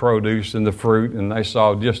the produce and the fruit, and they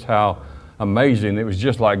saw just how amazing. It was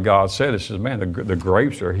just like God said. It says, man, the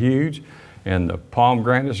grapes are huge, and the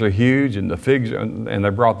pomegranates are huge, and the figs, and they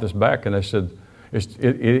brought this back, and they said,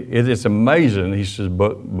 it's amazing. He says,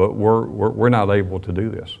 but we're not able to do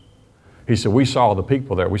this. He said, we saw the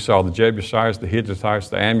people there. We saw the Jebusites, the Hittites,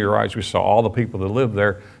 the Amorites. We saw all the people that lived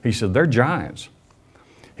there. He said, they're giants.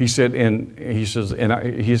 He said, and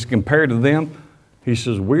he's compared to them. He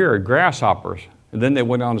says, we are grasshoppers. And then they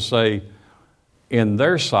went on to say, in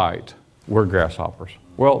their sight, we're grasshoppers.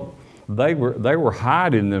 Well, they were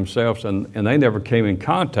hiding themselves, and they never came in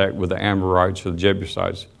contact with the Amorites or the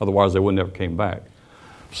Jebusites. Otherwise, they would never came back.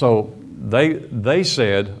 So they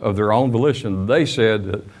said, of their own volition, they said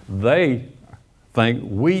that they think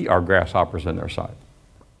we are grasshoppers in their sight.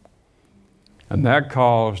 And that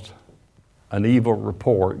caused an evil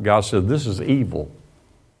report. God said, this is evil.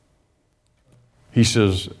 He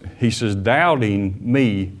says, doubting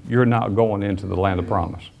me, you're not going into the land of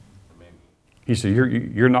promise. He said,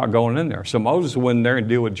 you're not going in there. So Moses went in there and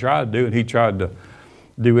did what he tried to do, and he tried to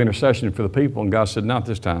do intercession for the people, and God said, not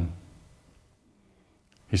this time.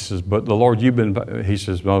 He says, but the Lord, he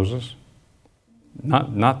says, Moses,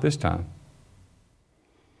 not this time.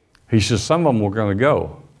 He says some of them were going to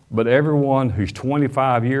go, but everyone who's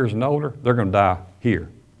 25 years and older, they're going to die here.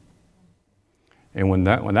 And when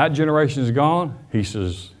that generation is gone, he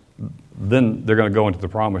says, then they're going to go into the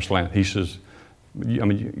promised land. He says, I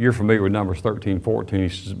mean, you're familiar with Numbers 13, 14, he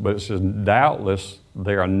says, but it says, doubtless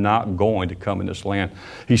they are not going to come in this land.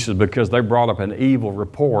 He says, because they brought up an evil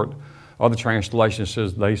report. Other translation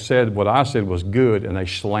says, they said what I said was good and they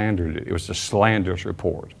slandered it. It was a slanderous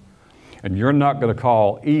report. And you're not going to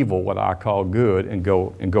call evil what I call good and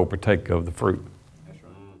go partake of the fruit. That's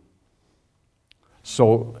right.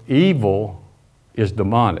 So evil is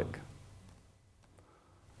demonic.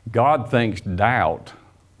 God thinks doubt.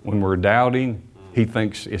 When we're doubting, he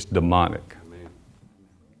thinks it's demonic.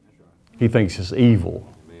 He thinks it's evil.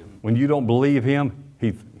 When you don't believe him,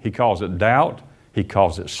 he calls it doubt, he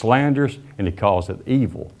calls it slanders, and he calls it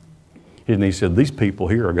evil. And he said, these people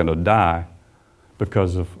here are going to die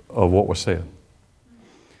because of what was said.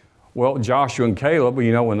 Well, Joshua and Caleb,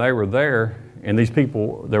 when they were there, and these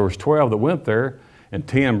people, there was 12 that went there, and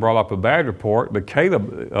 10 brought up a bad report, but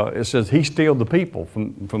Caleb, it says he steeled the people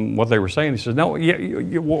from what they were saying. He says, no,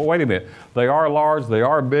 wait a minute. They are large, they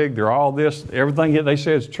are big, they're all this, everything they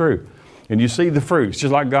say is true. And you see the fruit, it's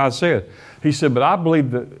just like God said. He said, but I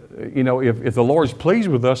believe that, if the Lord's pleased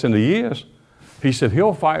with us, and he is, he said,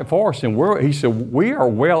 he'll fight for us. And he said, we're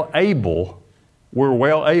well able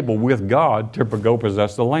with God to go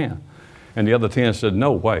possess the land. And the other 10 said,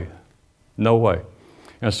 no way, no way.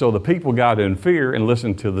 And so the people got in fear and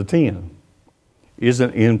listened to the 10.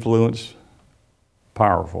 Isn't influence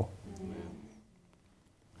powerful? Amen.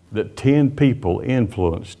 That 10 people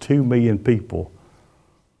influenced 2 million people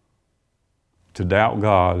to doubt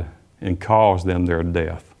God and cause them their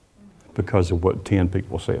death because of what 10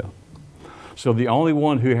 people said. So the only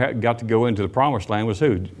one who got to go into the promised land was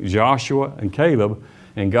who? Joshua and Caleb.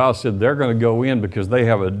 And God said they're going to go in because they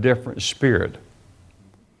have a different spirit.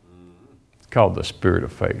 Called the spirit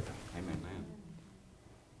of faith. Amen.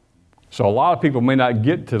 So a lot of people may not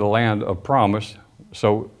get to the land of promise.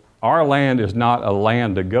 So our land is not a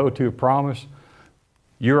land to go to promise.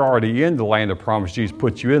 You're already in the land of promise. Jesus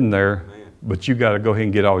put you in there, but you got to go ahead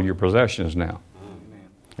and get all your possessions now. Amen.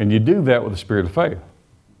 And you do that with the spirit of faith.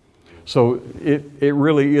 So it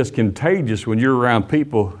really is contagious when you're around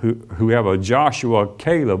people who have a Joshua,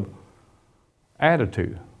 Caleb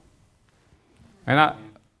attitude. And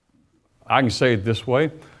I can say it this way,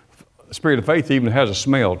 the spirit of faith even has a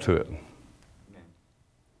smell to it.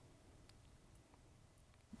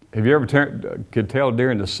 Have you ever could tell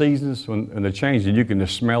during the seasons when they change and you can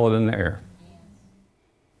just smell it in the air?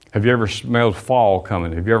 Have you ever smelled fall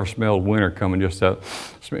coming? Have you ever smelled winter coming? Have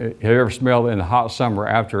you ever smelled in the hot summer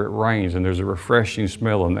after it rains and there's a refreshing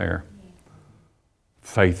smell in the air?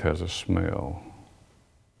 Faith has a smell.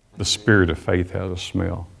 The spirit of faith has a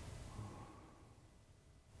smell.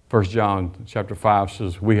 1 John chapter 5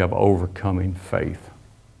 says, we have overcoming faith.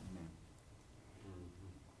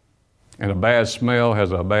 And a bad smell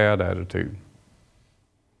has a bad attitude.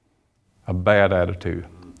 A bad attitude.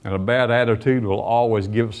 And a bad attitude will always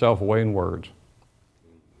give itself away in words.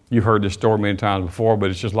 You've heard this story many times before, but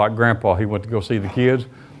it's just like Grandpa. He went to go see the kids,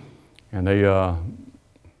 and he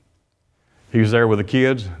was there with the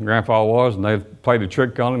kids, Grandpa was, and they played a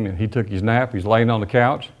trick on him, and he took his nap. He's laying on the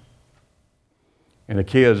couch. And the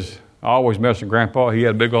kids always messed with Grandpa. He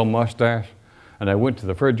had a big old mustache. And they went to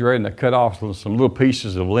the refrigerator and they cut off some little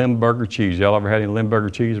pieces of Limburger cheese. Y'all ever had any Limburger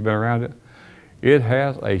cheese been around it? It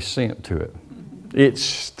has a scent to it. It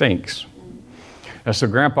stinks. And so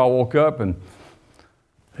Grandpa woke up and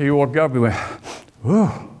he went,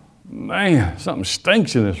 oh, man, something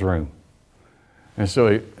stinks in this room. And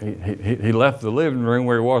so he left the living room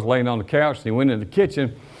where he was laying on the couch and he went in the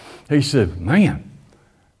kitchen. He said, man,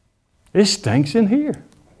 it stinks in here.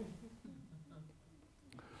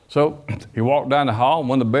 So he walked down the hall in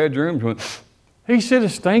one of the bedrooms. He said, it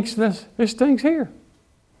stinks here.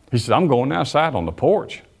 He said, I'm going outside on the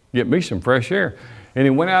porch, get me some fresh air. And he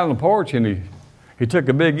went out on the porch and he took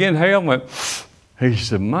a big inhale and went, he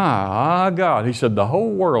said, my God. He said, the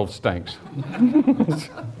whole world stinks.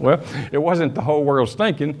 Well, it wasn't the whole world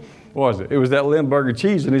stinking, was it? It was that Limburger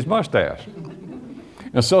cheese in his mustache.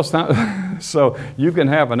 And so you can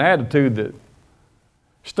have an attitude that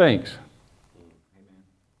stinks.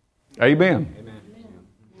 Amen. Amen.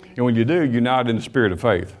 And when you do, you're not in the spirit of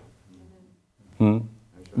faith. Then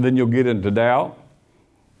you'll get into doubt.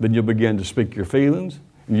 Then you'll begin to speak your feelings.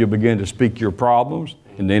 And you'll begin to speak your problems.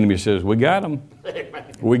 And the enemy says, we got him.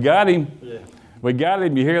 We got him. We got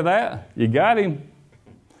him. You hear that? You got him.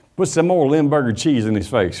 Put some more Limburger cheese in his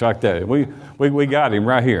face like that. We got him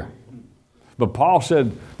right here. But Paul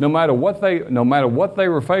said, no matter what they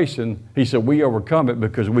were facing, he said, we overcome it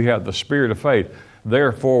because we have the spirit of faith.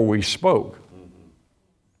 Therefore we spoke.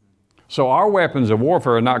 So our weapons of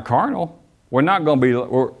warfare are not carnal. We're not going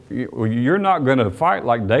to be, you're not going to fight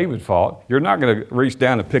like David fought. You're not going to reach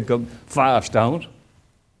down and pick up 5 stones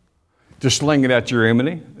to sling it at your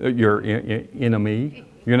enemy.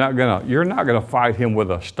 You're not going to fight him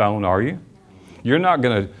with a stone, are you? You're not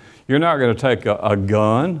going to take a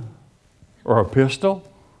gun or a pistol,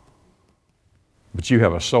 but you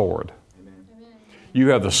have a sword. Amen. You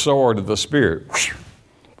have the sword of the Spirit.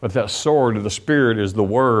 But that sword of the Spirit is the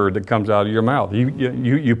word that comes out of your mouth.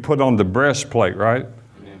 You put on the breastplate, right?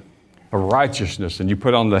 Amen. Of righteousness, and you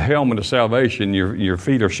put on the helmet of salvation. Your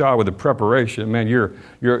feet are shod with the preparation. Man, you're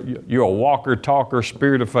a walker, talker,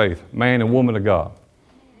 spirit of faith, man and woman of God.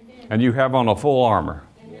 Amen. And you have on a full armor.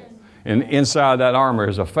 Amen. And inside that armor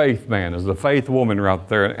is a faith man, is the faith woman right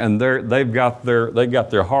there, and they've got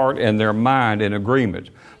their heart and their mind in agreement.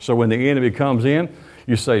 So when the enemy comes in,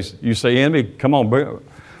 you say, enemy, come on.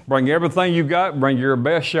 Bring everything you got, bring your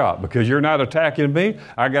best shot, because you're not attacking me.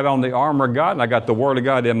 I got on the armor of God, and I got the Word of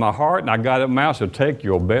God in my heart, and I got it in my mouth, so take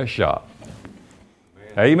your best shot.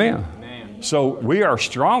 Amen. Amen. So we are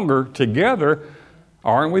stronger together,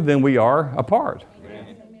 aren't we, than we are apart.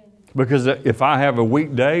 Amen. Because if I have a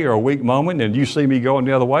weak day or a weak moment, and you see me going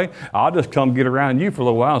the other way, I'll just come get around you for a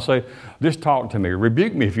little while and say, just talk to me,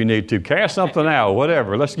 rebuke me if you need to, cast something out,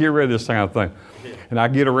 whatever. Let's get rid of this kind of thing. And I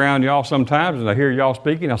get around y'all sometimes and I hear y'all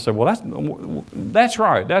speaking. I say, well, that's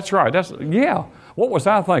right. Yeah. What was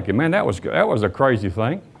I thinking? Man, that was a crazy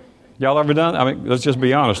thing. Y'all ever done? I mean, let's just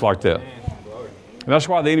be honest like that. And that's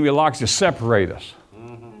why the enemy likes to separate us.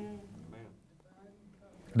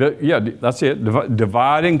 Yeah, that's it.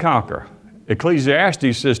 Divide and conquer.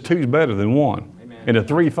 Ecclesiastes says 2 is better than 1. Amen. And a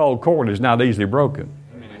 3-fold cord is not easily broken.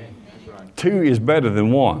 Amen. 2 is better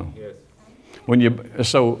than 1. Yes.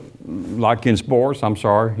 So like in sports, I'm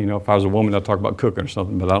sorry, if I was a woman, I'd talk about cooking or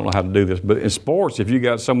something, but I don't know how to do this. But in sports, if you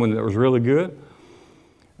got someone that was really good,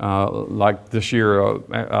 like this year,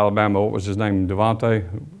 Alabama, what was his name, Devontae?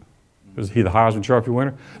 Was he the Heisman Trophy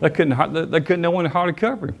winner? They couldn't no one hardly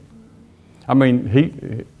cover him. I mean,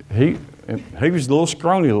 he was a little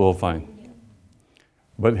scrawny little thing,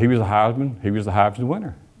 but he was the Heisman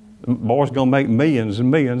winner. The boy's going to make millions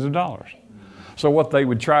and millions of dollars. So what they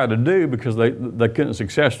would try to do, because they couldn't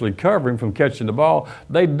successfully cover him from catching the ball,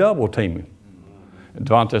 they double team him. And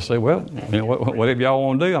Devontae said, well, whatever y'all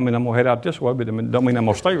want to do, I'm going to head out this way, but it don't mean I'm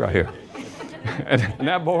going to stay right here. and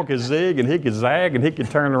that boy could zig and he could zag and he could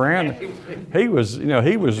turn around. He was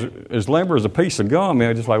as limber as a piece of gum,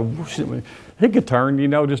 just like, he could turn,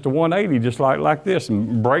 just a 180 just like this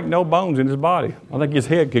and break no bones in his body. I think his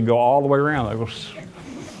head could go all the way around.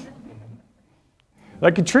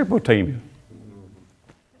 They could triple team him.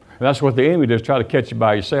 And that's what the enemy does, try to catch you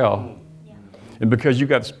by yourself. Yeah. And because you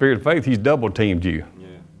got the spirit of faith, he's double teamed you.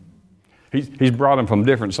 Yeah. He's brought them from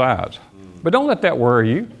different sides. But don't let that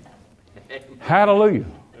worry you. Hallelujah.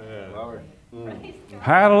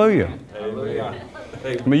 Hallelujah. Hallelujah.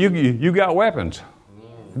 I mean, you got weapons.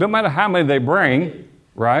 Don't matter how many they bring,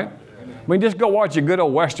 right? I mean, just go watch a good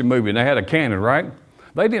old Western movie and they had a cannon, right?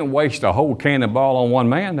 They didn't waste a whole cannonball on one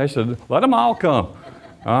man. They said, let them all come.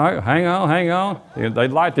 All right, hang on.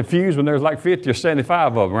 They'd light the fuse when there's like 50 or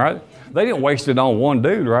 75 of them, right? They didn't waste it on one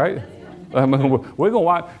dude, right? I mean, we're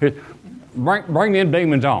going to bring them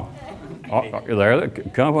demons on. There,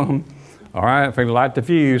 come on. All right, if they light the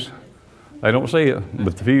fuse, they don't see it,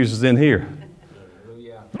 but the fuse is in here.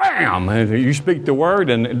 Bam! And you speak the word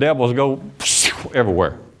and the devils go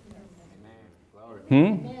everywhere.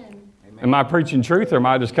 Am I preaching truth or am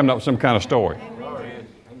I just coming up with some kind of story?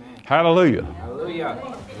 Hallelujah.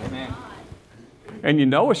 Amen. And you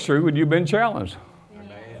know it's true when you've been challenged.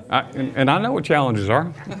 And I know what challenges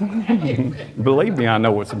are. Believe me, I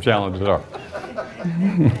know what some challenges are.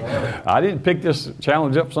 I didn't pick this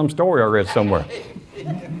challenge up some story I read somewhere.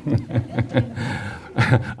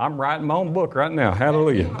 I'm writing my own book right now.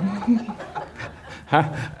 Hallelujah. How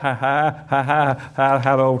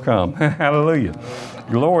to overcome. Hallelujah.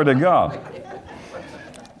 Glory to God.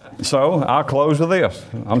 So I'll close with this.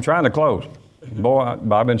 I'm trying to close. Boy,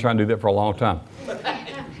 I've been trying to do that for a long time.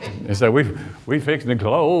 They say, we fixing to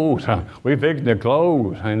close. We fixing to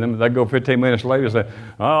close. And then they go 15 minutes later and say,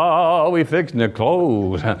 oh, we fixing to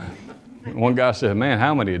close. One guy said, man,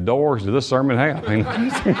 how many doors does this sermon have? I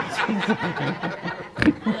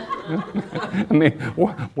mean,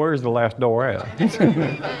 where's the last door at?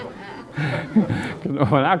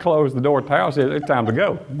 When I close the door at the house, it's time to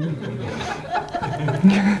go.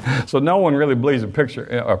 So no one really believes a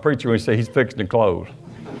preacher when he says he's fixing to close.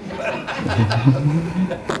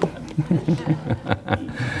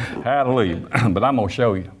 Hallelujah. But I'm going to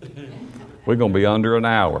show you. We're going to be under an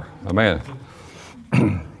hour. Amen.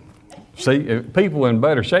 See, if people in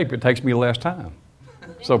better shape, it takes me less time.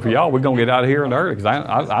 So for y'all, we're going to get out of here early because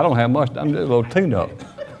I don't have much. I'm just a little tune-up.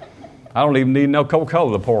 I don't even need no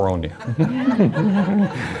Coca-Cola to pour on you.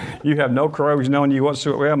 You have no corrosion on you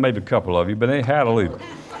whatsoever. Well, maybe a couple of you, but hallelujah.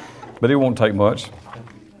 But it won't take much.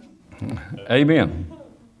 Amen.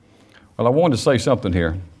 Well, I wanted to say something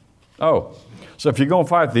here. Oh, so if you're going to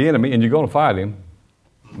fight the enemy and you're going to fight him,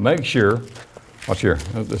 make sure, watch here,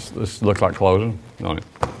 this looks like closing. On it.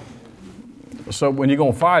 So when you're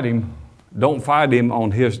going to fight him, don't fight him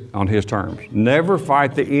on his terms. Never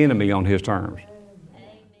fight the enemy on his terms.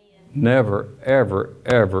 Never, ever,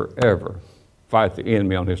 ever, ever fight the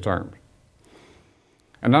enemy on his terms.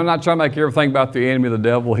 And I'm not trying to make everything about the enemy, the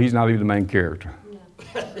devil. He's not even the main character.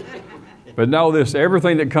 No. But know this,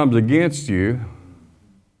 everything that comes against you,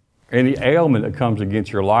 any ailment that comes against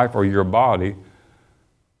your life or your body,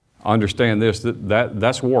 understand this,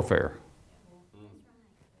 that's warfare.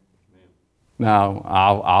 Now,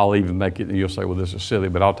 I'll even make it, and you'll say, well, this is silly,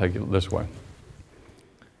 but I'll take it this way.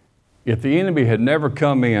 If the enemy had never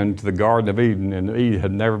come into the Garden of Eden and Eve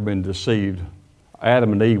had never been deceived,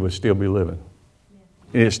 Adam and Eve would still be living.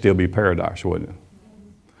 And it'd still be paradise, wouldn't it?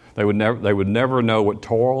 They would never know what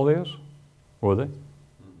toil is, would they?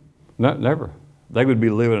 No, never. They would be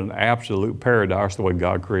living in absolute paradise the way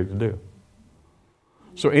God created to do.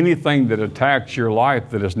 So anything that attacks your life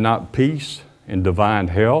that is not peace and divine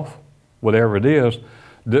health, whatever it is,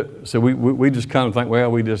 so we just kind of think,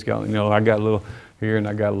 well, we just got, I got a little here and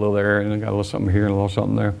I got a little there and I got a little something here and a little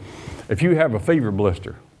something there. If you have a fever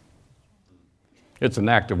blister, it's an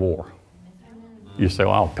act of war. You say,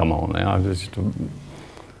 well, come on now, it's just a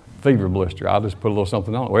fever blister. I'll just put a little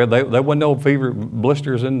something on it. Well, there wasn't no fever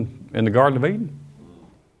blisters in the Garden of Eden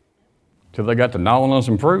till they got to gnawing on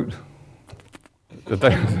some fruit. Just,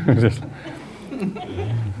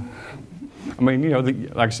 I mean,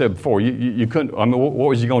 like I said before, you couldn't, I mean, what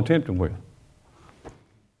was you going to tempt him with?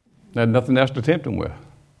 Had nothing else to tempt him with.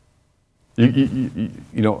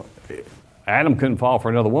 Adam couldn't fall for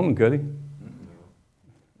another woman, could he?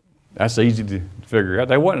 That's easy to figure out.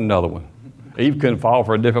 There wasn't another one. Eve couldn't fall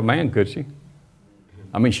for a different man, could she?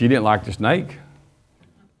 I mean, she didn't like the snake.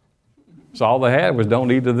 So all they had was don't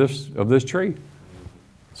eat of this tree.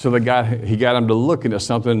 So he got them to looking at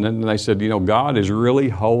something, and they said, God is really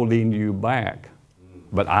holding you back.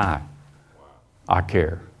 But I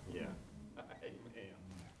care.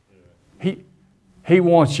 He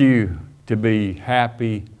wants you to be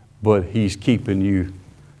happy, but he's keeping you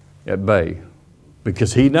at bay.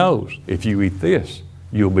 Because he knows if you eat this,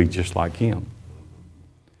 you'll be just like him.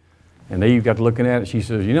 And Eve got to looking at it, she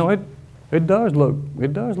says, it does look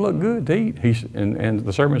good to eat. And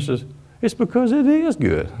the serpent says, it's because it is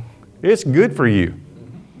good. It's good for you.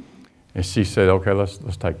 And she said, okay, let's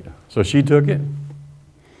take it. So she took it.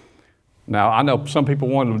 Now, I know some people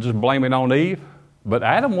wanted to just blame it on Eve, but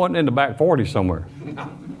Adam wasn't in the back 40 somewhere.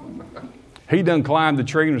 He done climbed the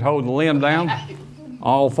tree and was holding the limb down,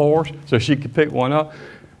 all fours, so she could pick one up.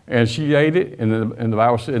 And she ate it, and the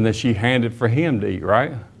Bible said, and then she handed it for him to eat,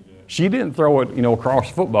 right? She didn't throw it, across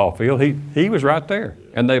the football field. He was right there,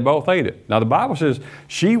 and they both ate it. Now, the Bible says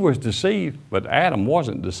she was deceived, but Adam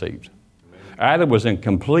wasn't deceived. Adam was in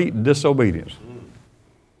complete disobedience.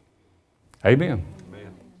 Amen.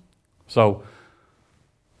 So,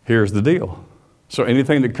 here's the deal. So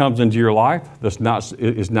anything that comes into your life is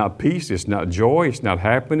not peace, it's not joy, it's not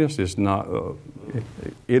happiness, it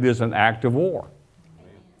is an act of war.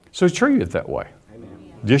 So treat it that way.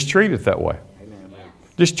 Amen. Just treat it that way. Amen.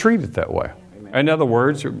 Just treat it that way. Amen. In other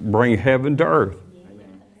words, bring heaven to earth.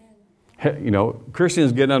 Amen.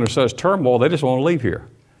 Christians get under such turmoil, they just want to leave here.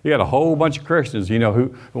 You got a whole bunch of Christians,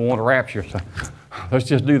 who want to rapture. So, let's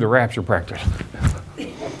just do the rapture practice.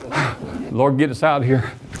 Lord, get us out of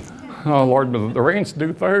here. Oh, Lord, the rain's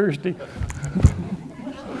due Thursday.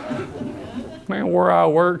 Man, where I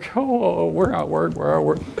work. Oh, where I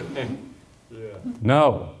work.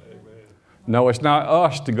 No. No, it's not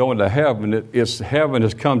us to go into heaven. It's heaven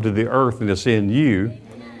has come to the earth and it's in you,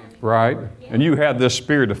 right? And you have this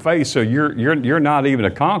spirit of faith, so you're not even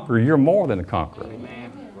a conqueror. You're more than a conqueror.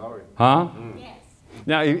 Huh?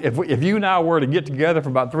 Now, if you and I were to get together for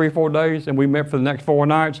about 3 or 4 days and we met for the next 4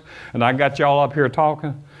 nights and I got y'all up here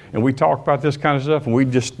talking and we talked about this kind of stuff and we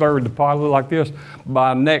just stirred the pot like this,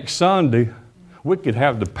 by next Sunday, we could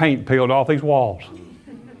have the paint peeled off these walls.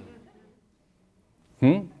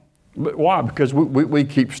 But why? Because we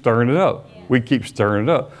keep stirring it up. We keep stirring it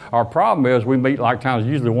up. Our problem is we meet like times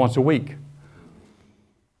usually once a week.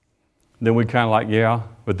 then we kind of like, yeah,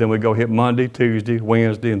 but then we go hit Monday, Tuesday,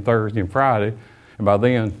 Wednesday, and Thursday, and Friday. And by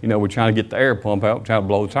then, we're trying to get the air pump out, trying to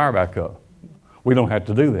blow the tire back up. We don't have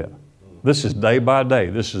to do that. This is day by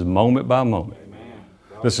day. This is moment by moment.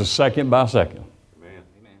 This is second by second.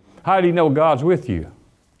 How do you know God's with you?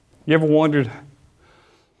 You ever wondered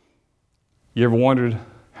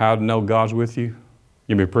how to know God's with you?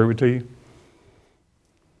 You want me to prove it to you?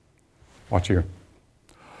 Watch here.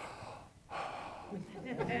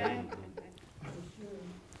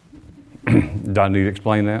 Do I need to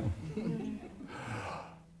explain that?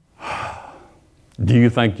 Do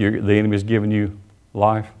you think the enemy is giving you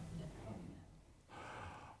life?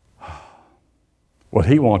 What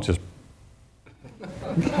he wants is...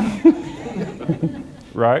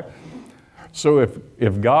 right? So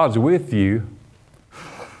if God's with you,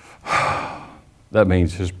 that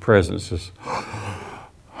means his presence is...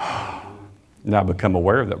 Now become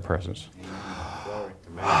aware of that presence.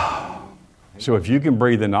 So if you can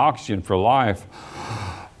breathe in oxygen for life,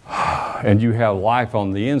 and you have life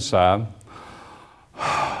on the inside...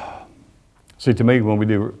 See, to me, when we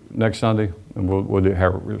do next Sunday, and we'll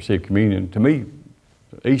receive communion, to me,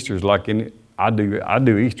 Easter is like I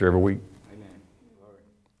do Easter every week. Amen.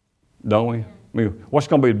 Don't we? I mean, what's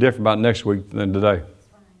going to be different about next week than today?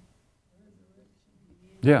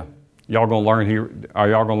 Yeah. Y'all going to learn are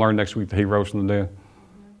y'all going to learn next week that he rose from the dead?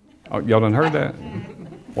 Oh, y'all done heard that?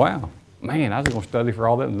 Wow. Man, I was going to study for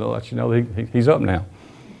all that and let you know that he's up now.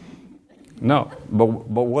 No, but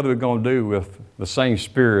what are we going to do with the same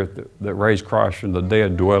Spirit that raised Christ from the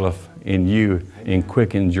dead dwelleth in you and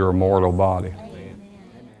quickens your mortal body? Amen.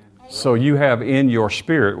 So you have in your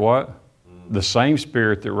spirit what? The same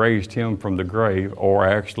Spirit that raised him from the grave, or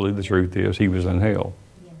actually the truth is he was in hell.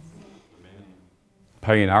 Yes.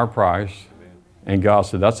 Paying our price. And God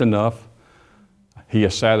said, that's enough. He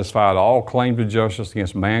has satisfied all claims of justice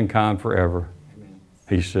against mankind forever.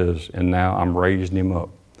 He says, and now I'm raising him up.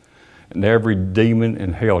 And every demon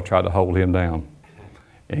in hell tried to hold him down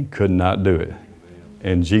and could not do it.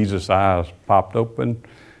 And Jesus' eyes popped open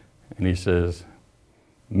and he says,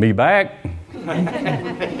 me back?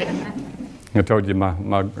 I told you my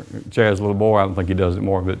Chad's little boy, I don't think he does it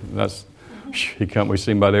more, but we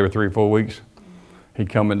see him about every 3 or 4 weeks. He'd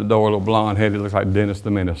come in the door, a little blonde head, he looks like Dennis the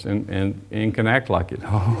Menace, and can act like it.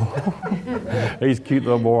 He's a cute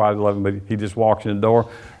little boy, I love him, but he just walks in the door.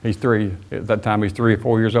 He's 3, at that time he's 3 or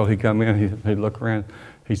 4 years old. He'd come in, he'd look around.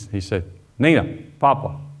 He said, Nina,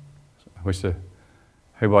 Papa. We said,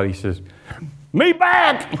 hey buddy, he says, me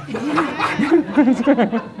back!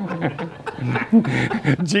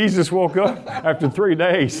 Jesus woke up after 3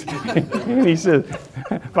 days and he said,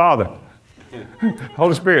 Father,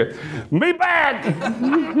 Holy Spirit, me back!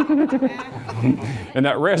 And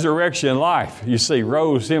that resurrection life, you see,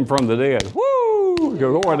 rose him from the dead. Woo!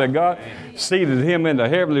 Glory to God. Seated him in the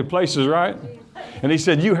heavenly places, right? And he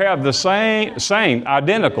said, you have the same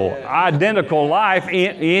identical life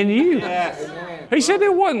in you. He said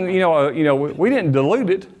it wasn't, we didn't dilute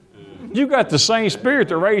it. You got the same Spirit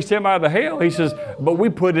that raised him out of hell. He says, but we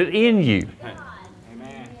put it in you.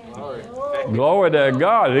 Glory to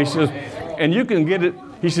God. He says, and you can get it,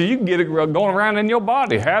 he said, you can get it going around in your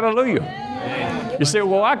body. Hallelujah. You say,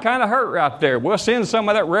 well, I kind of hurt right there. Well, send some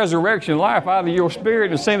of that resurrection life out of your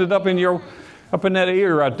spirit and send it up in that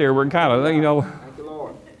ear right there where it kind of, Thank you,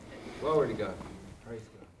 Lord. Glory to God. Praise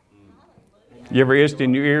God. You ever itched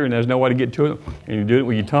in your ear and there's no way to get to it? And you do it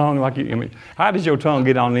with your tongue? How does your tongue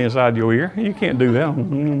get on the inside of your ear? You can't do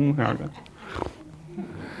that.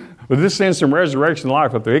 But this sends some resurrection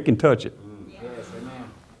life up there. It can touch it.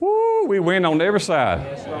 Woo, we win on every side.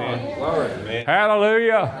 Yes, Lord.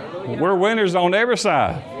 Hallelujah. Hallelujah. We're winners on every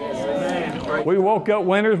side. Yes, we woke up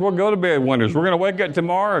winners. We'll go to bed winners. We're going to wake up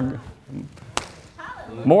tomorrow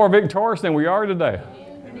more victorious than we are today.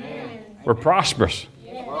 Amen. We're prosperous.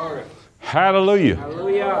 Yes. Hallelujah.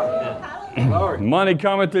 Hallelujah. Money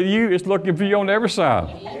coming to you. It's looking for you on every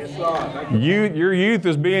side. Yes, Lord. Your youth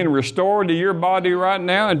is being restored to your body right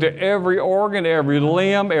now, and to every organ, every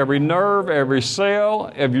limb, every nerve, every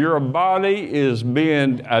cell of your body is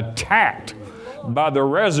being attacked by the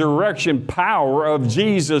resurrection power of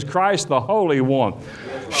Jesus Christ, the Holy One.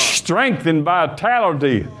 Strength and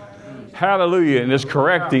vitality. Hallelujah. And it's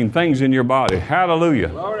correcting things in your body. Hallelujah.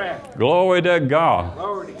 Glory to God.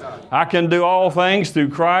 I can do all things through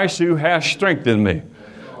Christ who has strengthened me.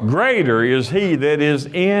 Greater is he that is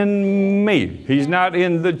in me. He's not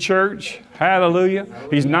in the church. Hallelujah.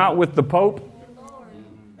 He's not with the Pope.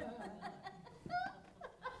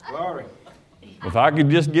 Glory. If I could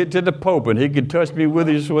just get to the Pope and he could touch me with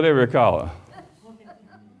his whatever you call it.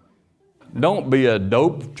 Don't be a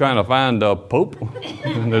dope trying to find a pope.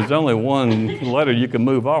 There's only one letter you can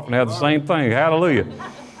move off and have the same thing. Hallelujah.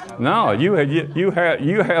 No, you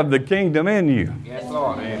have the kingdom in you. Yes,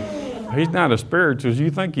 Lord. Amen. He's not as spiritual as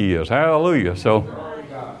you think he is. Hallelujah. So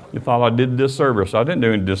you thought I did disservice. I didn't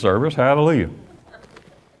do any disservice. Hallelujah.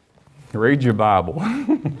 Read your Bible.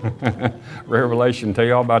 Revelation tell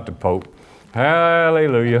you all about the Pope.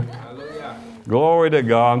 Hallelujah. Hallelujah. Glory to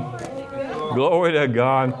God. Glory to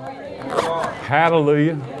God.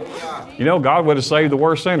 Hallelujah. You know, God would have saved the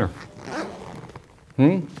worst sinner.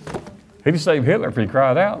 He'd save Hitler if he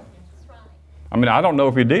cried out. I mean, I don't know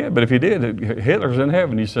if he did, but if he did, Hitler's in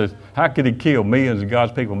heaven. He says, how could he kill millions of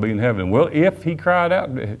God's people and be in heaven? Well, if he cried out,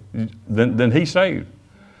 then he's saved.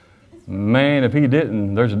 Man, if he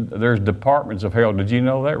didn't, there's departments of hell. Did you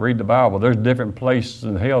know that? Read the Bible. There's different places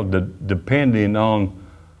in hell depending on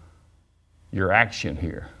your action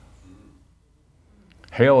here.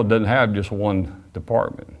 Hell doesn't have just one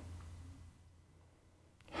department.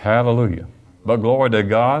 Hallelujah. But glory to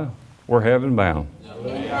God, we're heaven bound.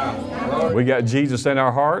 We got Jesus in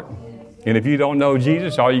our heart. And if you don't know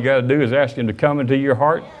Jesus, all you got to do is ask him to come into your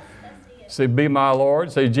heart. Say, be my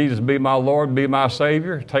Lord. Say, Jesus, be my Lord, be my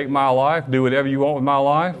Savior. Take my life. Do whatever you want with my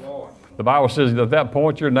life. The Bible says that at that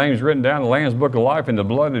point, your name's written down in the Lamb's Book of Life in the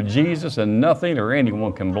blood of Jesus, and nothing or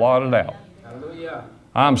anyone can blot it out. Hallelujah.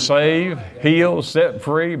 I'm saved, healed, set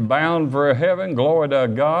free, bound for heaven. Glory to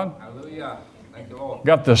God. Hallelujah. Thank you, Lord.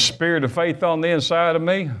 Got the spirit of faith on the inside of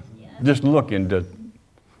me. Just looking to,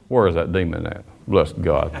 where is that demon at? Bless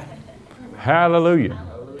God. Hallelujah.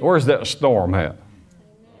 Where's that storm at?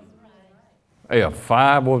 Hey, a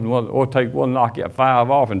 5, we'll knock that 5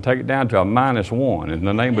 off and take it down to a -1 in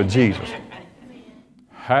the name of Jesus.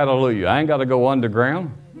 Hallelujah. I ain't got to go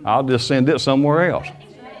underground. I'll just send it somewhere else.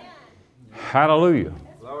 Hallelujah.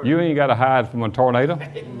 You ain't got to hide from a tornado.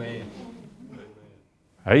 Amen.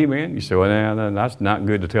 Amen. You say, well, no, that's not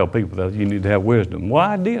good to tell people that you need to have wisdom. Well,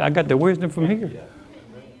 I did. I got the wisdom from here.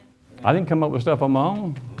 I didn't come up with stuff on my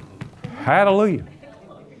own. Hallelujah.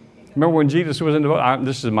 Remember when Jesus was in the boat?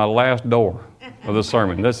 This is my last door of the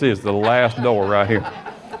sermon. This is the last door right here.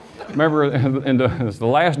 Remember, it's the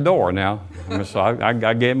last door now. So I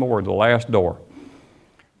gave him a word, the last door.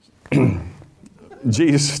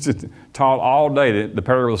 Jesus taught all day, the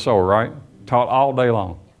parable of the sower, right? Taught all day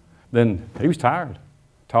long. Then he was tired.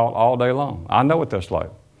 Taught all day long. I know what that's like.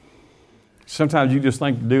 Sometimes you just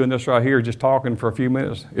think doing this right here, just talking for a few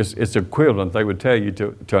minutes, it's equivalent, they would tell you,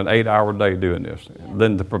 to an 8-hour day doing this.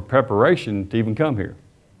 Then the preparation to even come here.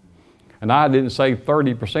 And I didn't say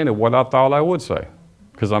 30% of what I thought I would say,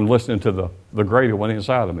 because I'm listening to the greater one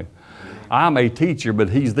inside of me. I'm a teacher, but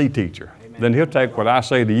he's the teacher. Amen. Then he'll take what I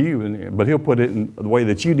say to you, but he'll put it in the way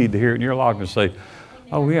that you need to hear it in your life and say,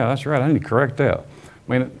 oh yeah, that's right, I need to correct that.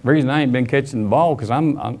 I mean, the reason I ain't been catching the ball because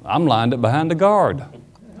I'm lined up behind the guard.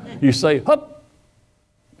 You say, hup,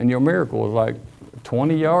 and your miracle is like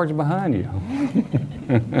 20 yards behind you.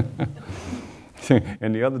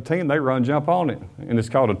 And the other team, they run jump on it. And it's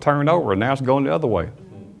called a turnover, and now it's going the other way.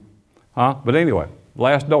 But anyway,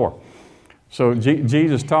 last door. So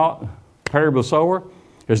Jesus taught parable of the sower.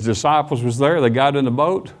 His disciples was there. They got in the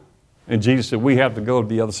boat, and Jesus said, we have to go to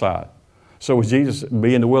the other side. So was Jesus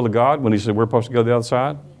be in the will of God when he said we're supposed to go to the other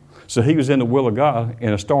side? So he was in the will of God,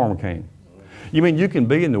 and a storm came. You mean you can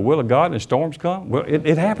be in the will of God and storms come? Well,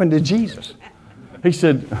 it happened to Jesus. He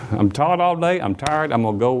said, I'm taught all day, I'm tired, I'm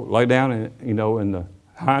going to go lay down in the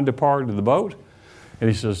hinder part of the boat. And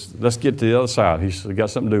he says, let's get to the other side. He says, we got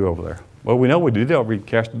something to do over there. Well, we know what he did over. He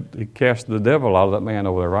cast the devil out of that man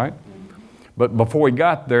over there, right? But before he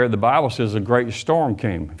got there, the Bible says a great storm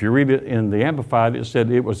came. If you read it in the Amplified, it said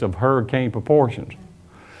it was of hurricane proportions.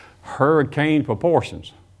 Hurricane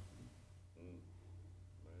proportions.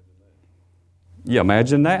 Yeah,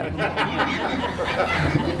 imagine that.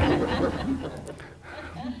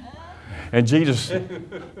 And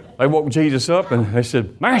they woke Jesus up and they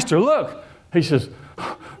said, Master, look. He says,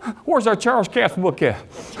 where's our Charles Cass book at?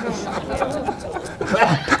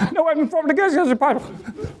 No weapon formed against us, Bible.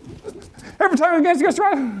 Every time against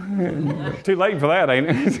right. Too late for that, ain't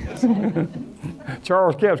it?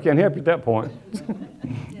 Charles Caps can't help you at that point.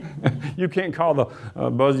 You can't call the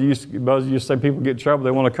Buzzy used to say people get in trouble.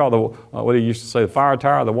 They want to call the what he used to say, the fire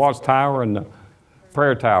tower, the watch tower, and the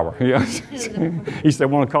prayer tower. He said they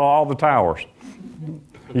want to call all the towers.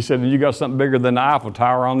 He said you got something bigger than the Eiffel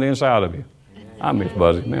Tower on the inside of you. I miss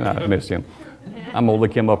Buzzy, man. I miss him. I'm gonna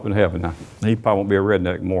look him up in heaven now. He probably won't be a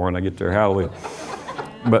redneck more when I get there. Hallelujah.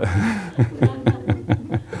 But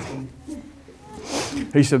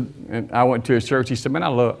he said, and I went to his church. He said, man, I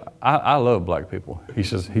love black people. He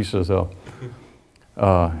says,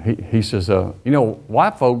 he says,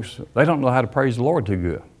 white folks, they don't know how to praise the Lord too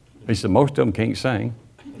good. He said, most of them can't sing.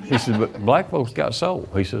 He said, but black folks got soul.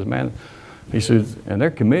 He says, man, and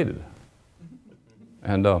they're committed.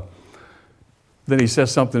 And then he said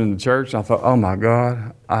something in the church, and I thought, oh my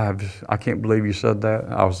God, I can't believe you said that.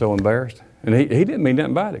 I was so embarrassed. And he didn't mean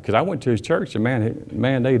nothing about it, because I went to his church, and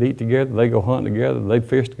man, they'd eat together, they go hunting together, they'd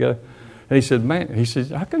fish together. And he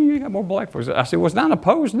said, how come you got more black folks? I said, well, it's not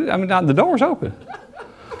opposed. The door's open.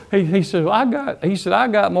 He said, I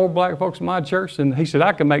got more black folks in my church than, he said,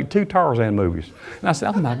 I can make 2 Tarzan movies. And I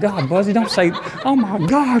said, oh my God, Buzzy, don't say, oh my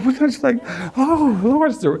God, we're going to say, oh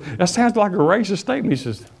Lord, that sounds like a racist statement. He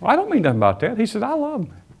says, well, I don't mean nothing about that. He said, I love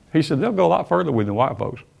them. He said, they'll go a lot further with than white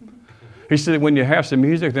folks. He said, when you have some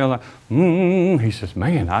music, they're like, He says,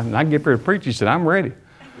 man, I get ready to preach. He said, I'm ready.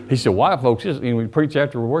 He said, white folks, when we preach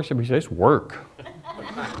after worship, he said, it's work.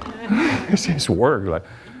 It's work. Like,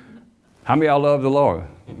 how many of y'all love the Lord?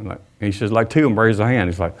 He says, like 2 of them raise their hand.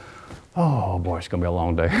 He's like, oh boy, it's going to be a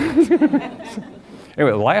long day.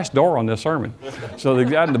 Anyway, the last door on this sermon. So they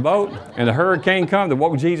got in the boat, and the hurricane come. They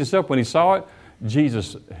woke Jesus up. When he saw it,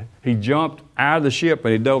 he jumped out of the ship,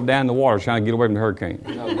 and he dove down in the water trying to get away from the hurricane.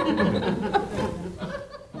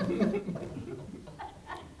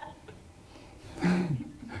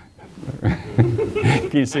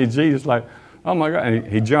 Can you see Jesus like, oh my God. And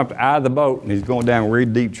he jumped out of the boat, and he's going down real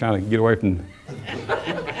deep trying to get away from.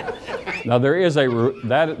 Now there is a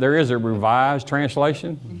revised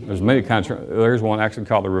translation. There's many kinds. There's one actually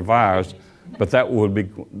called the revised, but that would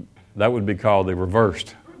be called the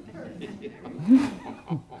reversed.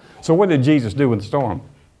 So what did Jesus do in the storm?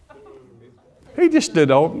 He just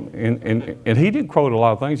stood up and he didn't quote a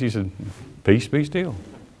lot of things. He said, "Peace, be still."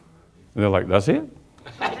 And they're like, "That's it?"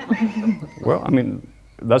 Well,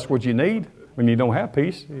 that's what you need when you don't have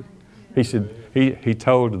peace. He said he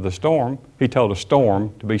told a storm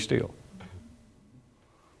to be still.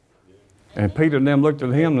 And Peter and them looked at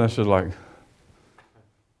him and they said, like,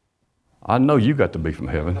 I know you got to be from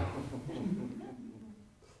heaven.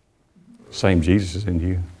 Same Jesus is in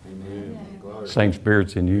you. Amen. Same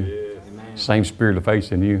Spirit's in you. Yeah. Same Spirit of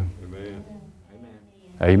faith in you. Amen.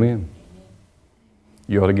 Amen.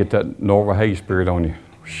 You ought to get that Norva Hayes spirit on you.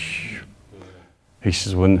 He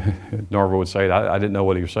says, when Norva would say it, I didn't know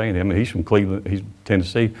what he was saying to him. He's from Cleveland, he's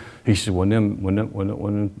Tennessee. He said, when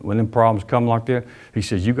them problems come like that, he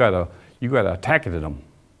says, you gotta attack it at them.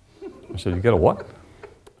 I said, you gotta what?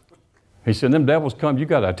 He said, them devils come, you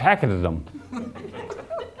gotta attack it at them.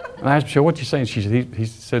 And I asked him, so what you saying? He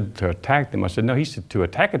said to attack them. I said, no, he said to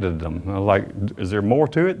attack it at them. And I was like, is there more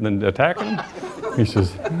to it than attacking them? He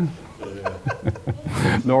says,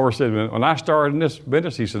 Norva said, when I started in this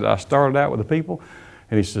business, he said, I started out with the people.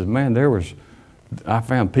 And he says, man, I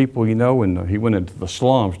found people, and he went into the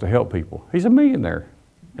slums to help people. He's a millionaire.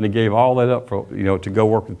 And he gave all that up for, to go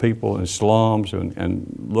work with people in slums and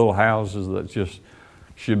little houses that just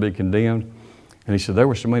should be condemned. And he said, there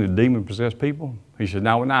were so many demon-possessed people. He said,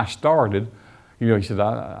 now when I started, he said,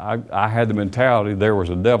 I had the mentality there was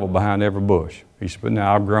a devil behind every bush. He said, but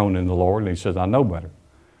now I've grown in the Lord. And he says, I know better.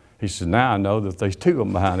 He said, now I know that there's 2 of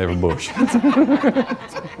them behind every bush.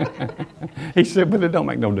 He said, but it don't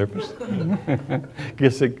make no difference. He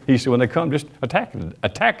said, when they come, just attack it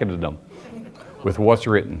at them with what's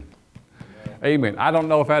written. Amen. I don't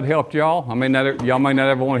know if that helped y'all. Y'all may not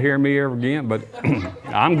ever want to hear me ever again, but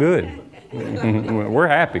I'm good. We're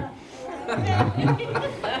happy.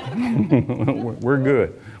 We're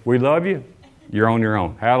good. We love you. You're on your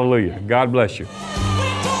own. Hallelujah. God bless you.